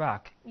that in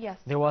Iraq. Yes.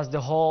 There was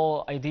the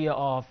whole idea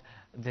of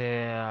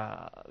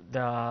the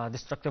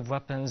destructive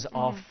weapons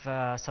of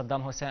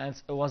Saddam Hussein.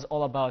 It was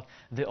all about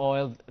the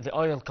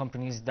oil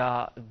companies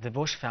that the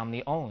Bush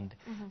family owned.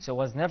 So it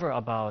was never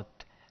about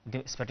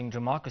spreading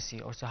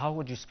democracy. Or so how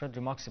would you spread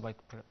democracy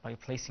by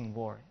placing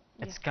war?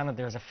 It's kind of,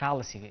 there's a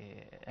fallacy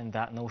in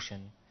that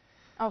notion.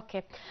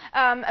 Okay.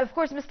 Of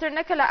course, Mr.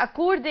 Nicolas,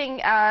 according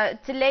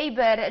to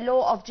labor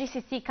law of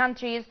GCC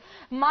countries,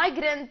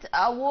 migrant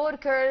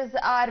workers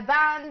are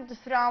banned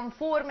from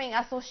forming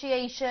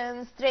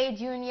associations, trade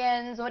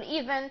unions, or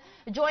even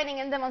joining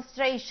in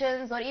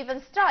demonstrations or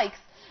even strikes.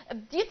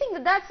 Do you think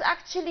that that's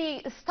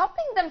actually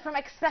stopping them from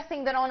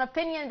expressing their own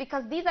opinion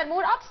because these are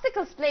more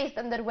obstacles placed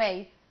in their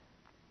way?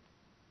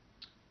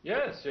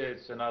 Yes,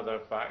 it's another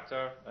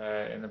factor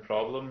in the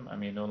problem. I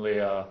mean, only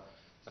a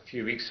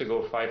few weeks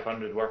ago,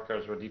 500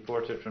 workers were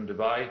deported from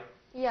Dubai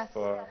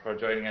for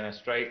joining in a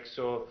strike.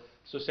 So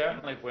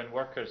certainly, when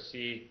workers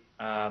see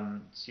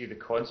the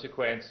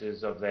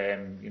consequences of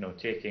them,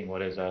 taking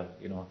what is an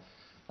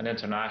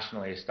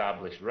internationally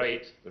established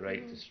right, the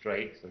right to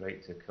strike, the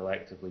right to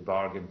collectively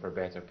bargain for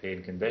better pay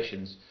and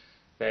conditions,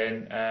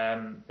 then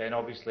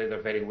obviously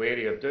they're very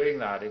wary of doing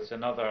that. It's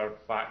another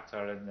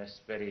factor in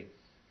this very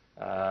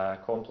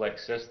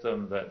complex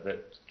system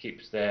that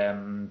keeps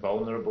them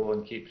vulnerable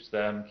and keeps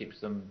them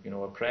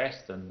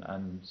oppressed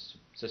and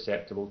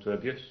susceptible to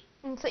abuse.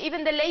 So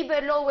even the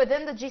labor law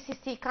within the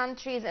GCC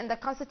countries and the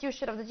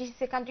constitution of the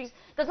GCC countries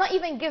does not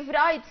even give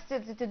rights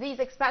to these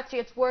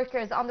expatriate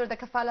workers under the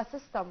Kafala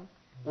system.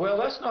 Well,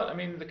 that's not, I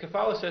mean, the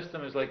Kafala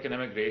system is like an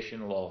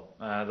immigration law.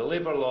 The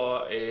labor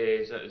law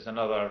is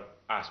another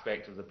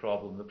aspect of the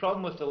problem. The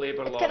problem with the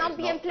labor law is cannot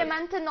be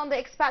implemented on the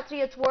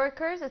expatriate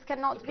workers. It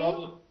cannot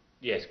be.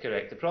 Yes,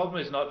 correct. The problem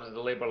is not that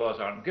the labour laws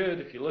aren't good.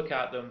 If you look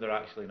at them, they're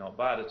actually not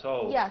bad at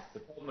all. Yes. The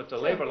problem with the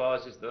labour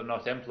laws is they're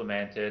not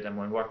implemented, and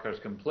when workers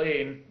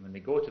complain, when they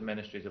go to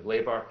ministries of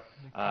labour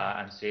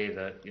and say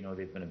that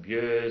they've been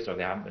abused or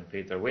they haven't been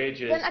paid their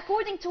wages. Then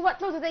according to what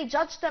law do they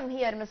judge them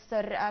here,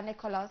 Mr.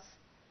 Nicolas?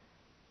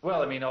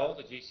 Well, I mean, all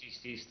the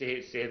GCC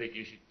states say that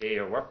you should pay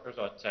your workers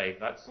on time.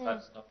 That's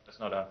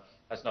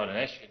not an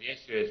issue. The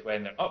issue is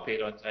when they're not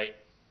paid on time,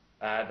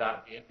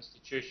 that the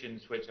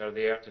institutions which are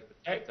there to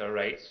protect their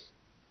rights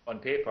on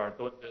paper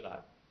don't do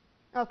that.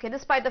 Okay,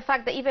 despite the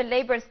fact that even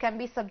laborers can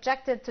be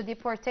subjected to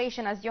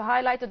deportation, as you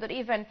highlighted, or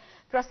even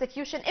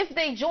prosecution if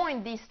they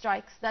join these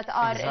strikes that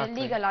are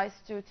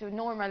legalized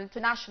to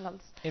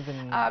nationals.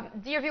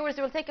 Dear viewers,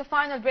 we will take a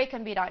final break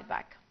and be right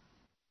back.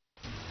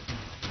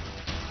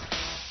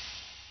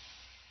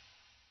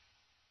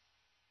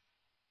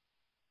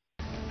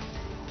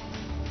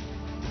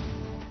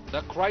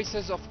 The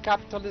crisis of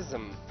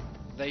capitalism,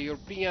 the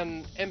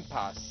European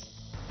impasse,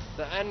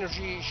 the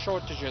energy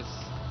shortages,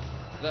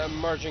 the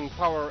emerging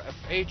power of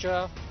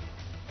Asia,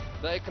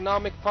 the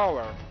economic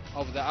power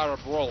of the Arab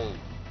world,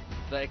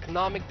 the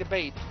economic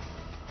debate,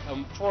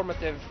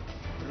 informative,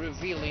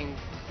 revealing,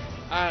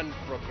 and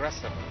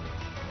progressive.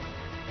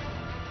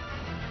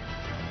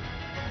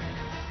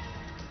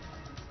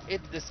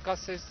 It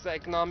discusses the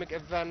economic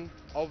event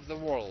of the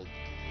world.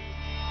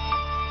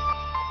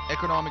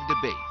 Economic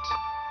debate,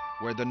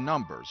 where the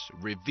numbers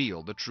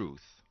reveal the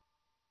truth.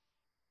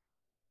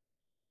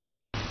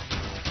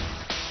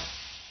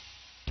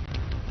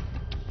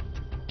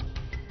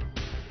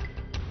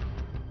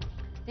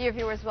 Dear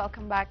viewers,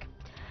 welcome back.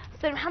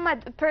 Sir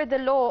Mohammed, per the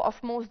law of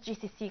most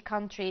GCC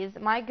countries,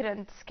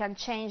 migrants can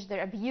change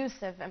their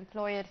abusive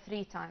employer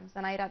 3 times,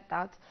 and I read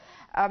that.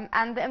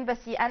 And the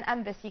embassy,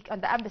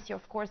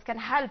 of course, can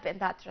help in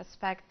that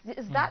respect.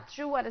 Is that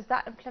true, and is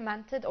that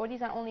implemented, or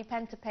these are only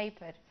pen to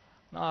paper?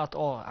 Not at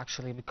all,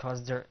 actually,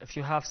 because if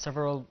you have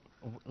several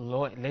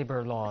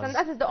labor laws. And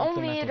that is the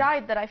only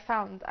right that I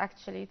found,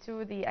 actually,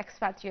 to the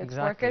expatriate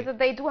workers, that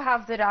they do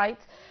have the right,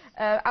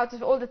 out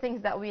of all the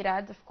things that we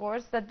read, of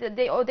course, that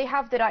they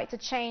have the right to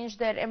change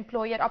their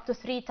employer up to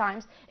 3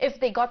 times if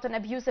they got an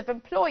abusive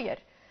employer.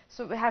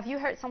 So have you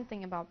heard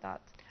something about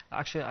that?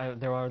 Actually,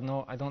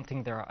 I don't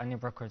think there are any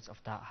records of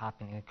that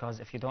happening, because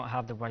if you don't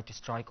have the right to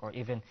strike or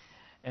even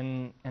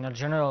in a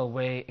general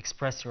way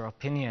express your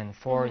opinion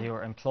for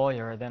your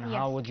employer, then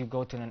how would you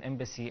go to an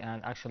embassy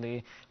and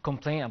actually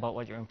complain about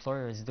what your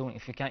employer is doing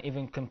if you can't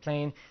even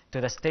complain to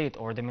the state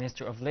or the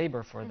Ministry of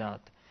Labor for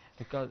that?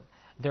 Because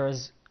there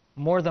is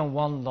more than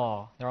one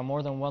law. There are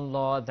more than one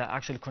law that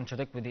actually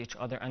contradict with each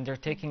other, and they're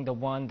taking the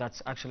one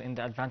that's actually in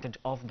the advantage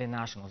of the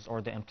nationals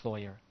or the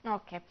employer.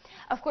 Okay.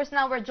 Of course,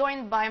 now we're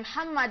joined by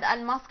Mohammed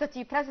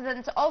Al-Maskati,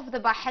 President of the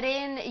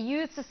Bahrain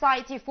Youth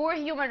Society for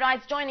Human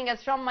Rights, joining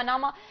us from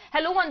Manama.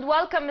 Hello and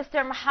welcome,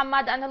 Mr.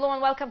 Mohammed, and hello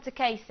and welcome to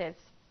Cases.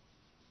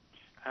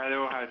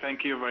 Hello, hi,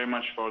 thank you very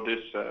much for this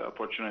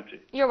opportunity.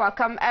 You're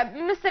welcome.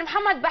 Mr.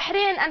 Mohammed,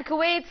 Bahrain and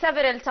Kuwait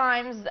several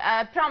times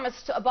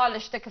promised to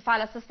abolish the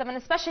Kafala system, and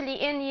especially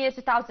in year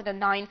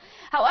 2009.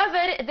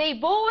 However, they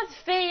both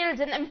failed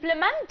in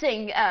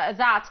implementing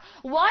that.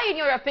 Why, in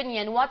your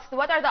opinion? What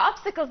are the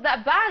obstacles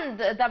that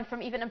banned them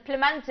from even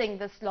implementing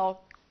this law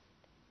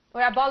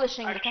or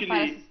abolishing the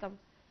Kafala system?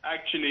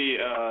 Actually,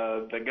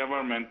 the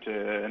government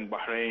in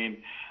Bahrain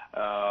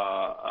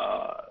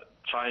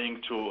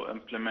trying to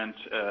implement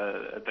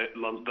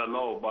the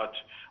law, but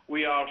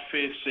we are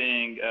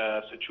facing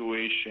a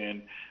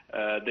situation.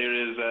 There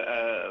is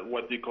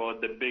what they call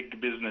the big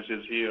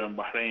businesses here in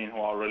Bahrain who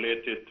are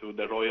related to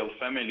the royal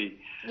family.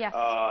 Yes.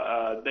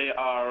 They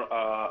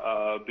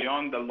are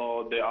beyond the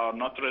law. They are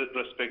not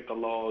respect the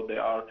law. They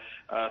are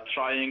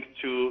trying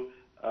to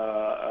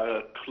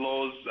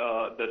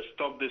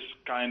stop this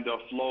kind of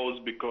laws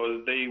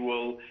because they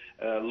will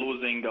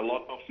losing a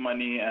lot of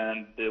money,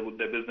 and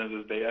the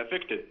businesses they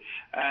affected.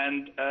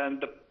 And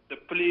the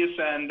police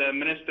and the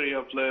Ministry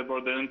of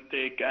Labor didn't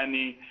take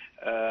any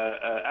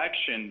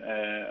action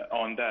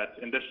on that.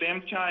 In the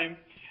same time,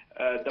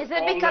 is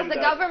it because the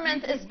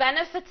government is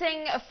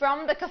benefiting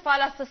from the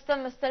Kafala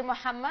system, Mr.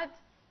 Mohammed?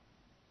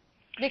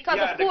 Because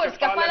of course,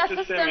 Kafala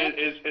system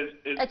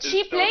is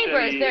cheap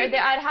laborers. They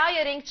are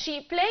hiring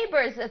cheap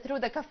laborers through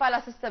the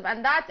Kafala system,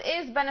 and that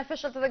is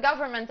beneficial to the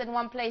government in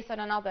one place or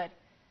another.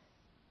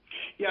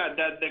 Yeah,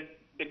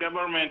 the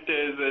government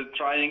is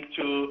trying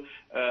to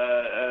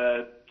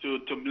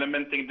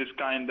implementing this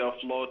kind of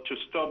law to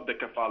stop the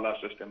Kafala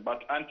system.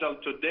 But until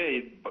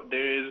today,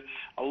 there is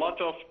a lot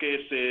of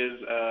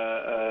cases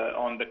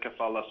on the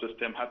Kafala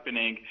system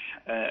happening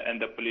in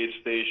the police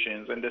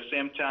stations. And at the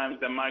same time,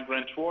 the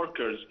migrant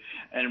workers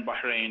in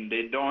Bahrain,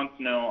 they don't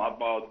know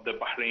about the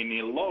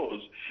Bahraini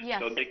laws.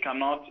 Yes. So they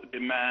cannot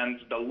demand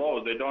the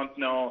laws. They don't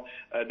know,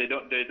 they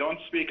don't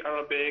speak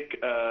Arabic.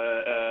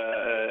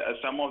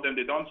 Some of them,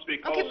 they don't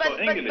speak English. But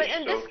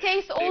in this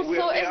case also we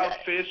are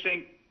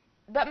facing...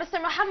 But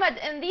Mr. Mohammed,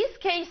 in these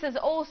cases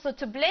also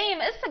to blame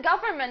is the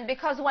government,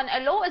 because when a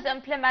law is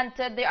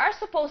implemented, they are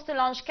supposed to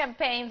launch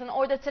campaigns in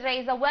order to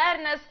raise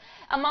awareness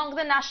among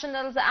the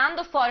nationals and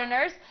the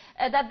foreigners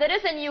that there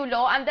is a new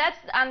law, and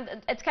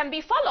it can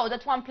be followed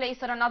at one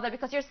place or another,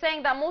 because you're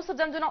saying that most of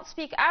them do not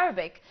speak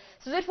Arabic.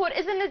 So therefore,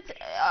 isn't it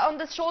on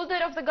the shoulder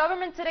of the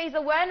government to raise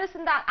awareness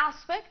in that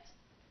aspect?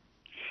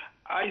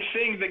 I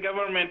think the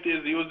government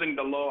is using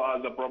the law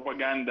as a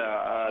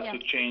propaganda to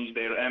change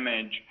their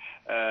image.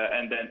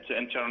 and then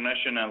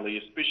internationally,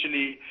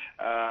 especially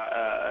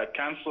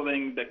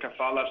canceling the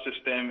kafala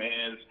system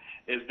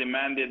is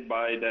demanded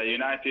by the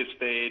United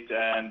States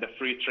and the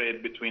free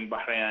trade between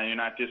Bahrain and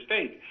United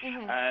States.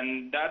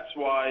 And that's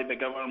why the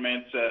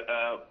government's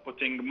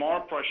putting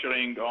more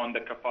pressuring on the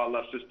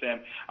kafala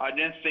system. I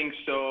don't think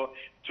so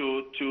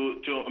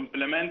to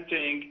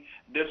implementing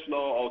this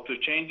law or to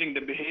changing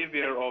the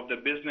behavior of the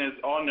business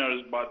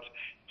owners, but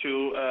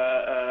to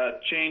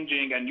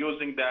changing and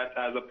using that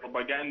as a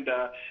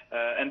propaganda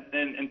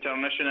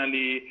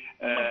internationally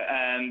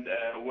and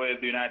with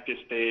the United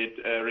States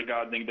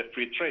regarding the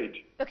free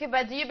trade. Okay,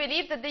 but do you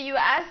believe that the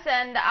US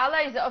and the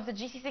allies of the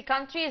GCC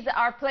countries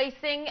are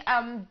placing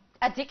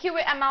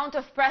adequate amount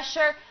of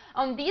pressure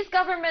on these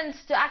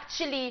governments to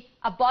actually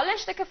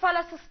abolish the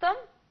kafala system?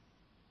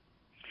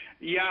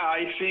 Yeah,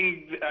 I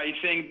think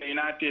the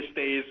United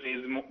States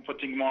is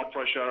putting more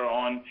pressure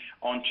on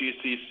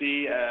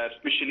GCC,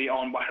 especially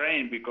on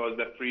Bahrain, because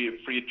the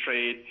free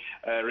trade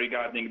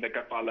regarding the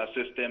kafala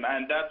system,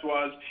 and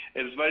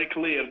it's very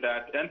clear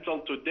that until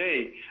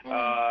today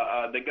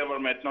the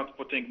government not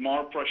putting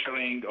more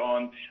pressuring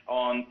on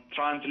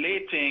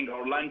translating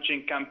or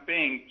launching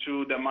campaign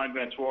to the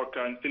migrant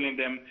worker and telling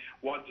them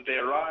what's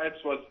their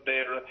rights, what's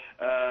their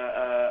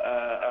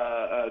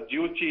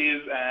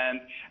duties, and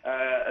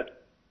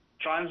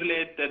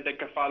translate the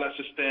kafala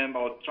system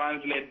or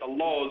translate the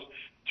laws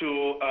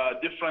to a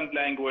different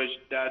language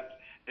that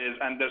is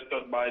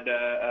understood by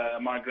the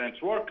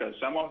migrant workers.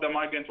 Some of the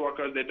migrant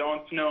workers, they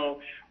don't know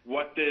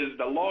what is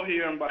the law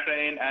here in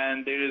Bahrain,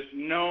 and there is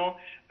no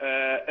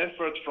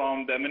effort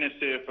from the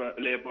Ministry of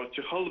Labor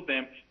to help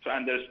them to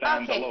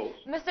understand the laws.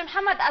 Mr.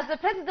 Mohammed, as the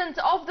president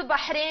of the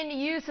Bahrain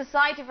Youth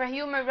Society for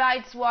Human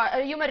Rights,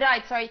 do you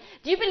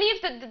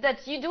believe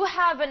that you do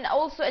have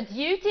also a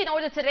duty in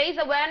order to raise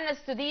awareness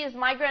to these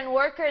migrant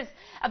workers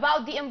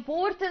about the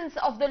importance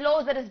of the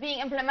laws that is being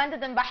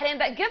implemented in Bahrain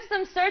that gives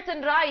them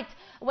certain rights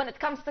when it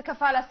comes to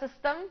kafala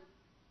system?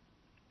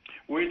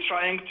 We're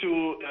trying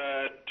to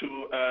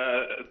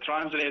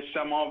translate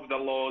some of the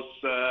laws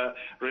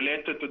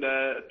related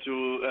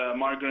to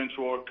migrant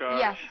workers.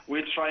 Yes.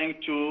 We're trying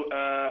to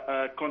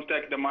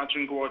contact the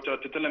migrant worker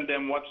to tell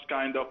them what's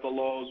kind of the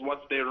laws,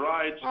 what's their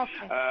rights,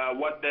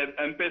 what the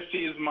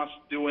embassies must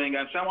doing.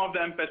 And some of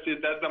the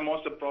embassies, that's the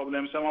most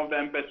problem. Some of the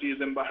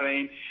embassies in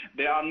Bahrain,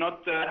 they are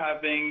not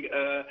pressuring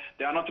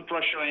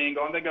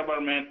on the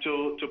government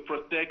to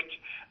protect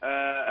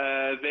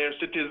their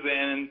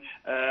citizens.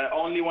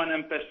 Only one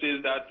embassy,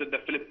 that the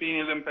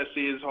Philippines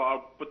embassies, who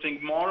are putting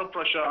more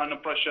pressure on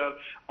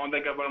the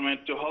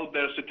government to help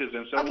their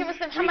citizens. So okay,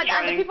 Mr. Mohammed,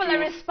 and the people are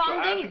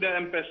responding. To ask the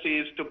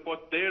embassies to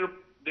put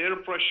their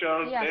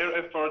pressure, their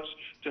efforts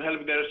to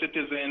help their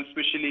citizens,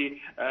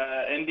 especially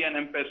Indian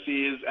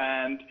embassies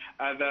and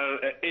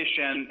other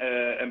Asian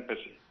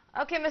embassies.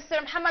 Okay, Mr.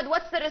 Mohammed,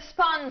 what's the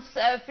response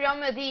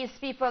from these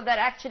people that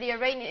actually are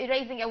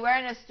raising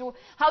awareness to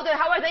how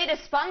are they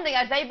responding?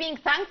 Are they being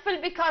thankful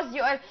because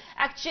you are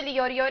actually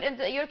your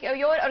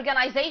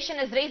organization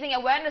is raising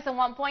awareness on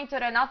one point or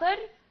another?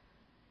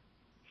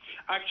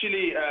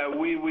 Actually,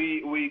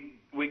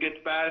 we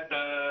get bad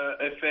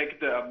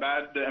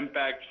bad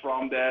impact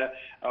from the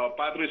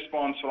bad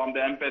response from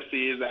the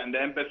embassies, and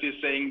the embassies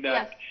saying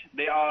that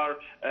they are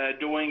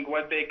doing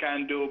what they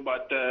can do,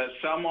 but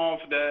some of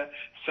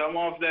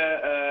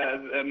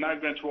the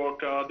migrant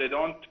workers, they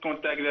don't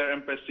contact their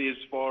embassies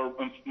for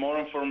more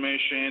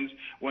information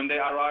when they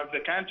arrive the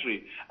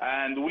country.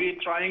 And we're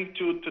trying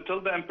to tell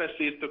the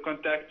embassies to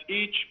contact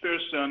each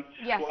person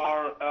who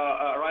are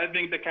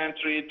arriving the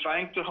country,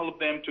 trying to help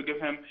them, to give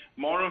him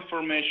more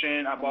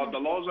information about the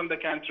laws in the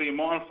country,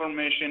 more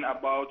information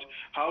about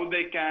how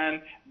they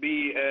can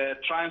be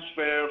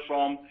transferred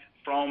from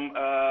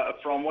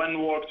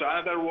one work to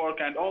another work,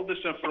 and all this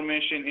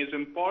information is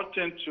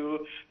important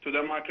to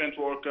the migrant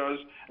workers.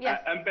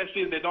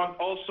 Embassies, they don't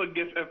also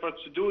give efforts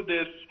to do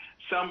this.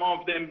 Some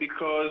of them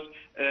because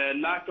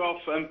lack of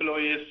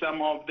employees,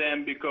 some of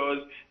them because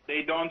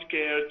they don't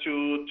care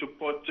to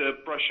put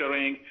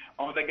pressuring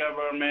on the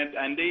government,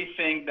 and they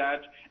think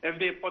that if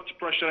they put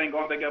pressuring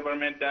on the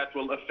government, that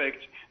will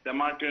affect the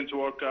migrant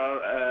worker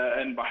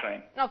in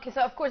Bahrain. Okay,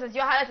 so of course, as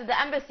you highlighted, the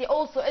embassy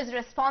also is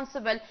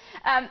responsible.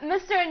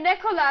 Mr.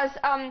 Nicolas,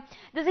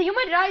 does the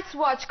Human Rights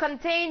Watch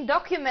contain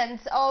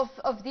documents of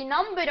the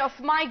number of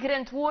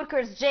migrant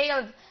workers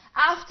jailed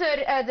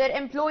after their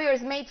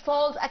employers made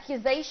false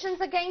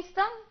accusations against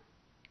them?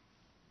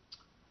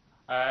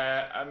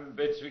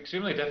 It's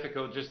extremely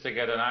difficult just to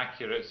get an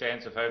accurate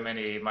sense of how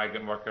many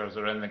migrant workers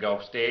are in the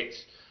Gulf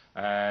states,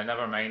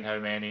 never mind how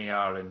many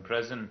are in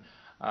prison.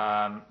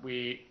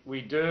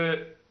 We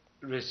do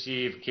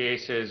receive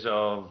cases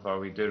of, or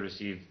we do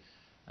receive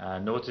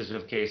notice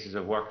of cases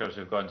of workers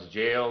who've gone to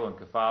jail and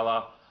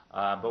kafala,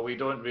 but we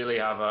don't really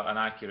have an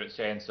accurate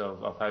sense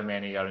of how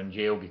many are in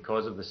jail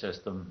because of the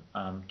system.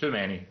 Too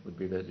many would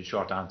be the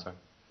short answer.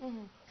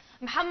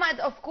 Mohammed,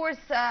 of course,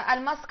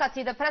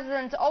 Al-Maskati, the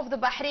president of the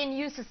Bahrain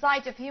Youth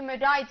Society of Human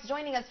Rights,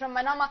 joining us from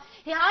Manama,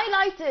 he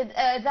highlighted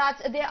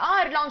that they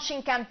are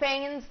launching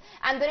campaigns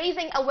and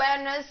raising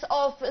awareness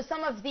of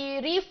some of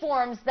the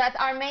reforms that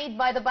are made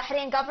by the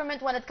Bahrain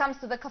government when it comes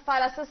to the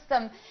Kafala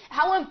system.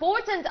 How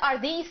important are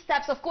these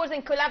steps, of course,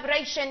 in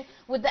collaboration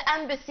with the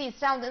embassies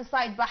found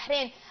inside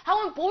Bahrain?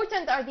 How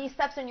important are these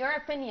steps in your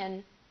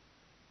opinion?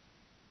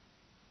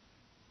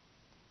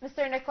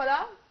 Mr.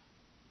 Nicolas?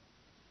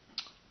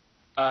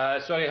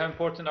 Sorry, how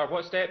important are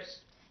what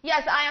steps?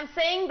 Yes, I am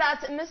saying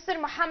that Mr.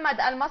 Mohammed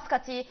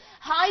Al-Maskati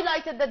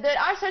highlighted that there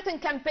are certain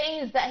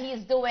campaigns that he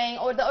is doing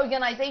or the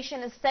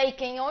organization is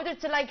taking in order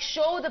to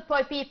show the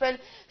people,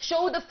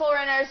 show the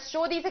foreigners,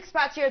 show these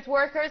expatriate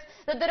workers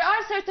that there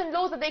are certain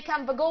laws that they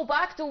can go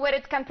back to where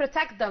it can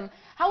protect them.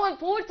 How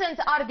important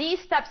are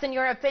these steps in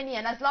your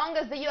opinion, as long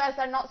as the US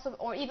are not,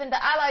 or even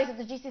the allies of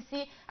the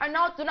GCC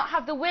do not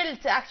have the will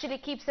to actually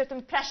keep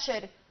certain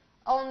pressure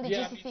on the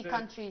GCC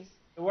countries?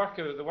 The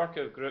work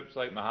of groups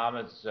like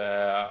Mohammed's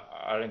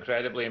are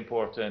incredibly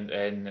important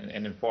in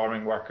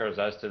informing workers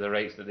as to the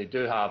rights that they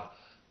do have.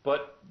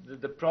 But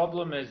the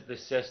problem is the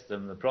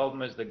system, the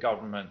problem is the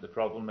government, the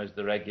problem is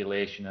the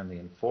regulation and the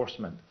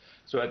enforcement.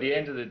 So at the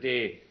end of the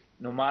day,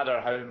 no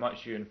matter how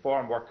much you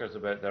inform workers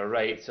about their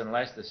rights,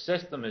 unless the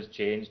system is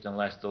changed,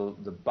 unless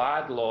the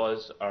bad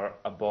laws are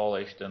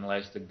abolished,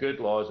 unless the good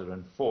laws are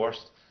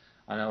enforced,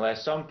 and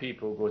unless some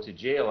people go to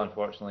jail,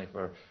 unfortunately,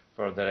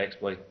 for their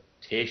exploitation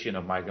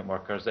of migrant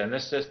workers, then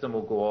this system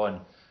will go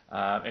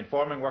on.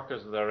 Informing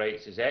workers of their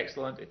rights is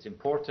excellent, it's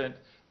important,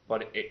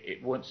 but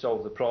it won't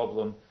solve the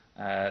problem.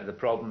 The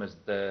problem is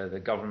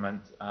the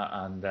government,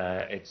 and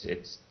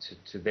it's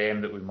to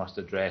them that we must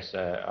address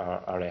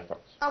our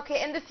efforts.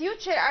 Okay, in the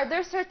future, are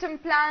there certain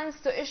plans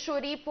to issue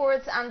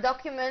reports and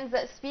documents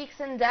that speaks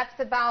in depth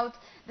about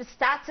the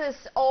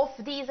status of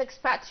these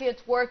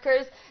expatriate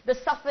workers, the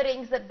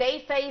sufferings that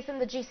they face in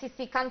the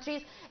GCC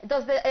countries?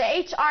 Does the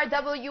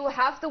HRW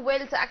have the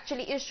will to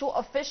actually issue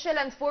official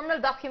and formal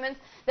documents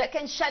that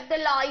can shed the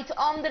light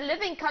on the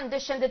living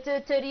condition, the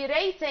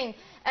deteriorating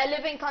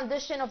living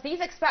condition of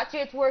these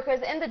expatriate workers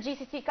in the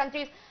GCC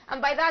countries,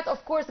 and by that,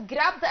 of course,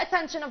 grab the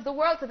attention of the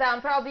world to them,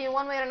 probably in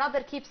one way or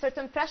another keep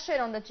certain pressure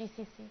on the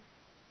GCC?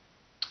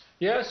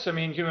 Yes, I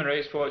mean, Human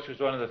Rights Watch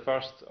was one of the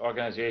first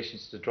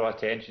organisations to draw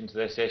attention to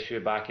this issue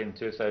back in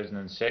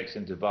 2006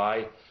 in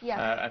Dubai. Yes.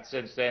 And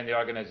since then, the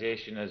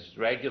organisation has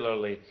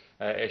regularly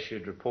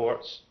issued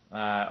reports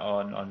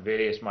on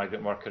various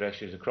migrant worker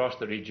issues across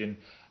the region.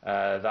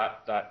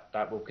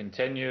 That will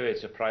continue.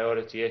 It's a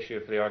priority issue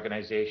for the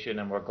organisation,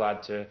 and we're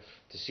glad to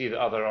see that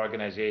other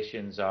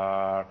organisations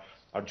are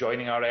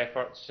joining our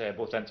efforts,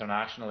 both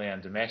internationally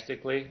and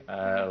domestically,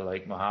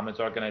 like Mohammed's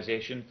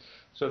organisation.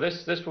 So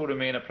this will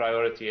remain a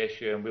priority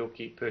issue, and we'll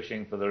keep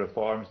pushing for the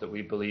reforms that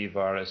we believe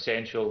are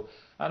essential,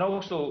 and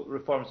also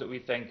reforms that we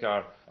think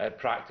are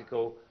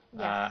practical.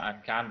 Yes.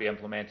 And can be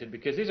implemented,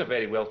 because these are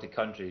very wealthy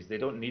countries. They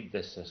don't need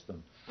this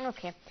system.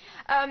 Okay.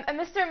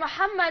 Mr.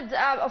 Mohammed,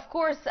 of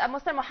course,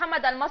 Mr.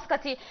 Mohammed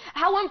Al-Maskati,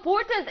 how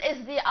important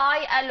is the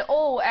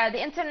ILO,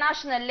 the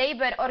International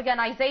Labour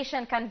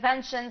Organization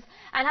Conventions,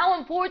 and how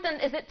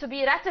important is it to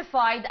be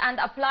ratified and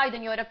applied,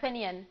 in your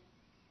opinion?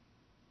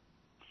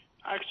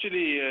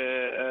 Actually,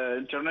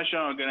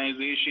 international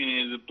organization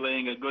is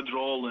playing a good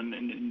role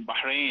in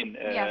Bahrain.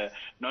 Yes.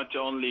 Not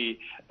only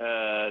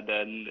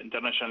the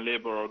International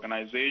Labor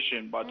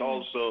Organization, but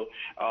also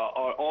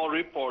all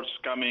reports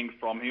coming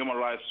from Human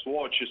Rights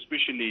Watch,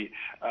 especially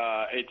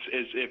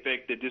it's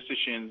affect the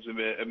decisions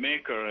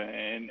maker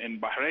in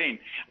Bahrain.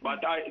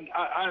 But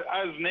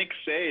as Nick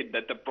said,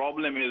 that the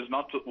problem is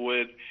not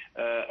with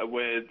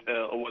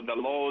the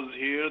laws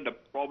here. The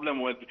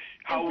problem with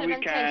how we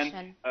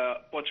can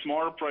put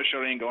more pressure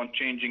on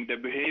changing the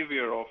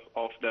behavior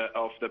of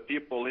the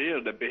people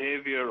here, the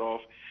behavior of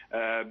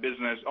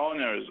business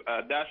owners.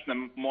 That's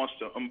the most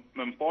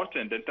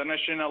important. The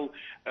international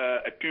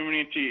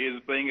community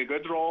is playing a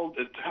good role.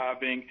 It's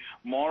having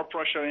more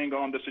pressuring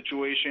on the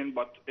situation,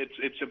 but it's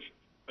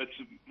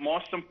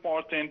most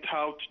important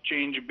how to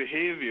change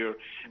behavior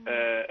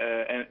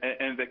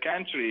in the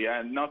country,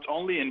 and not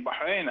only in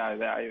Bahrain.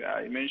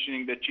 I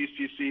mentioning the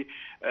GCC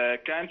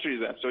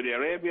countries, Saudi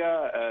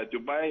Arabia,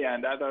 Dubai,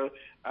 and other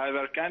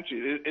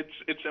countries.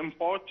 It's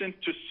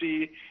important to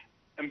see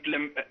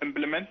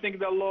implementing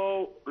the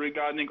law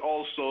regarding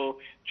also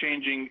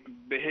changing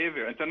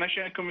behavior.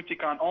 International community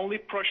can only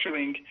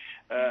pressuring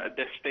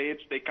the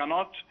states. They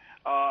cannot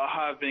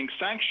having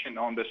sanction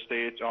on the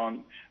state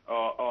on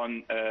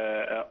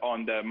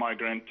the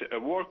migrant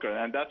worker,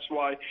 and that's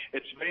why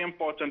it's very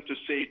important to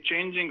say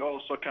changing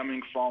also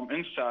coming from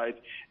inside.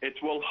 It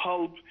will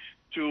help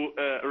to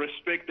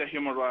respect the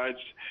human rights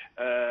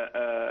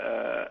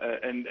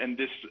in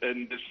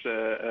this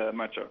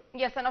matter.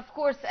 Yes, and of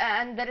course,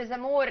 and there is a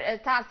more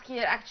task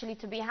here actually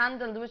to be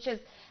handled, which is,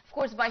 of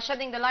course, by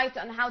shedding the light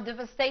on how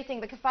devastating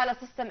the Kafala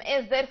system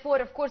is. Therefore,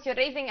 of course, you're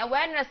raising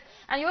awareness,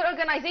 and your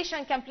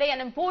organization can play an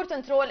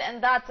important role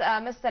in that,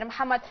 Mr.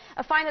 Mohammed.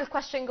 A final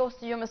question goes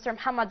to you, Mr.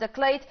 Mohammed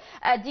Kleit.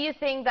 Do you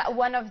think that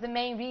one of the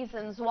main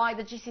reasons why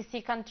the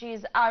GCC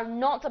countries are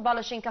not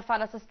abolishing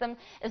Kafala system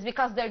is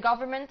because their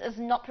government is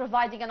not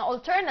providing an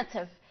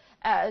alternative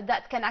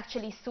that can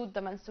actually suit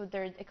them and suit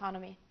their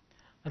economy?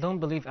 I don't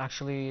believe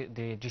actually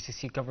the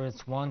GCC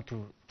governments want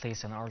to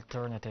place an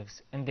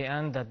alternatives. In the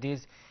end, that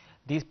these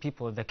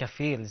people, the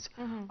kafils,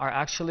 are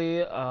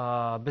actually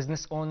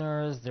business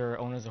owners, they're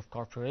owners of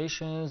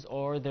corporations,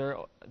 or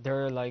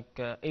they're like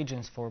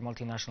agents for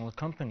multinational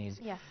companies.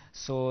 Yeah.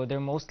 So they're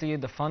mostly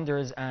the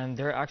funders, and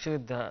they're actually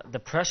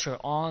the pressure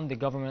on the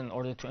government in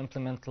order to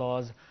implement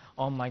laws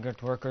on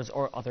migrant workers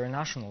or other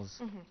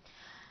nationals.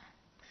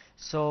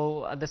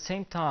 So at the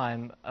same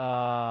time,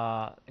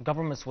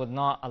 governments would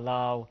not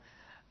allow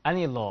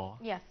any law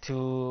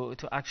to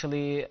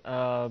actually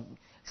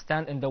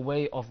stand in the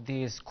way of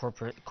these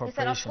corporations. Yes,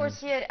 and of course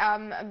here,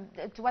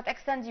 to what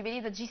extent do you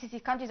believe that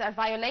GCC countries are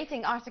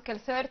violating Article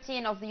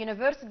 13 of the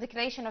Universal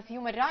Declaration of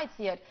Human Rights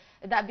here?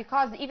 That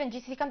because even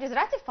GCC countries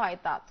ratified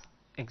that.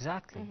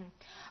 Exactly.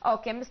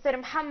 Okay, Mr.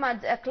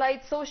 Mohammed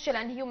Kleit, social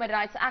and human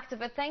rights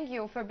activist, thank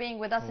you for being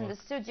with us in the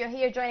studio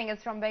here, joining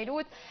us from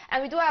Beirut.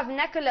 And we do have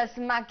Nicolas,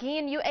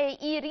 McGeehan,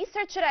 UAE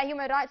researcher at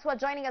Human Rights Watch,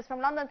 joining us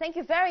from London. Thank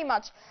you very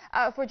much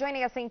for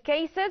joining us in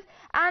Cases.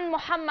 And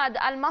Mohammed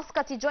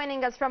Al-Maskati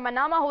joining us from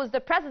Manama, who is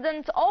the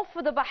president of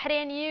the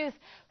Bahrain Youth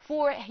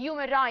for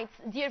Human Rights.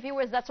 Dear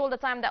viewers, that's all the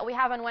time that we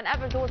have, and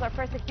whenever those are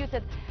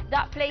persecuted,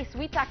 that place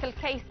we tackle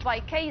case by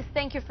case.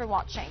 Thank you for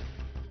watching.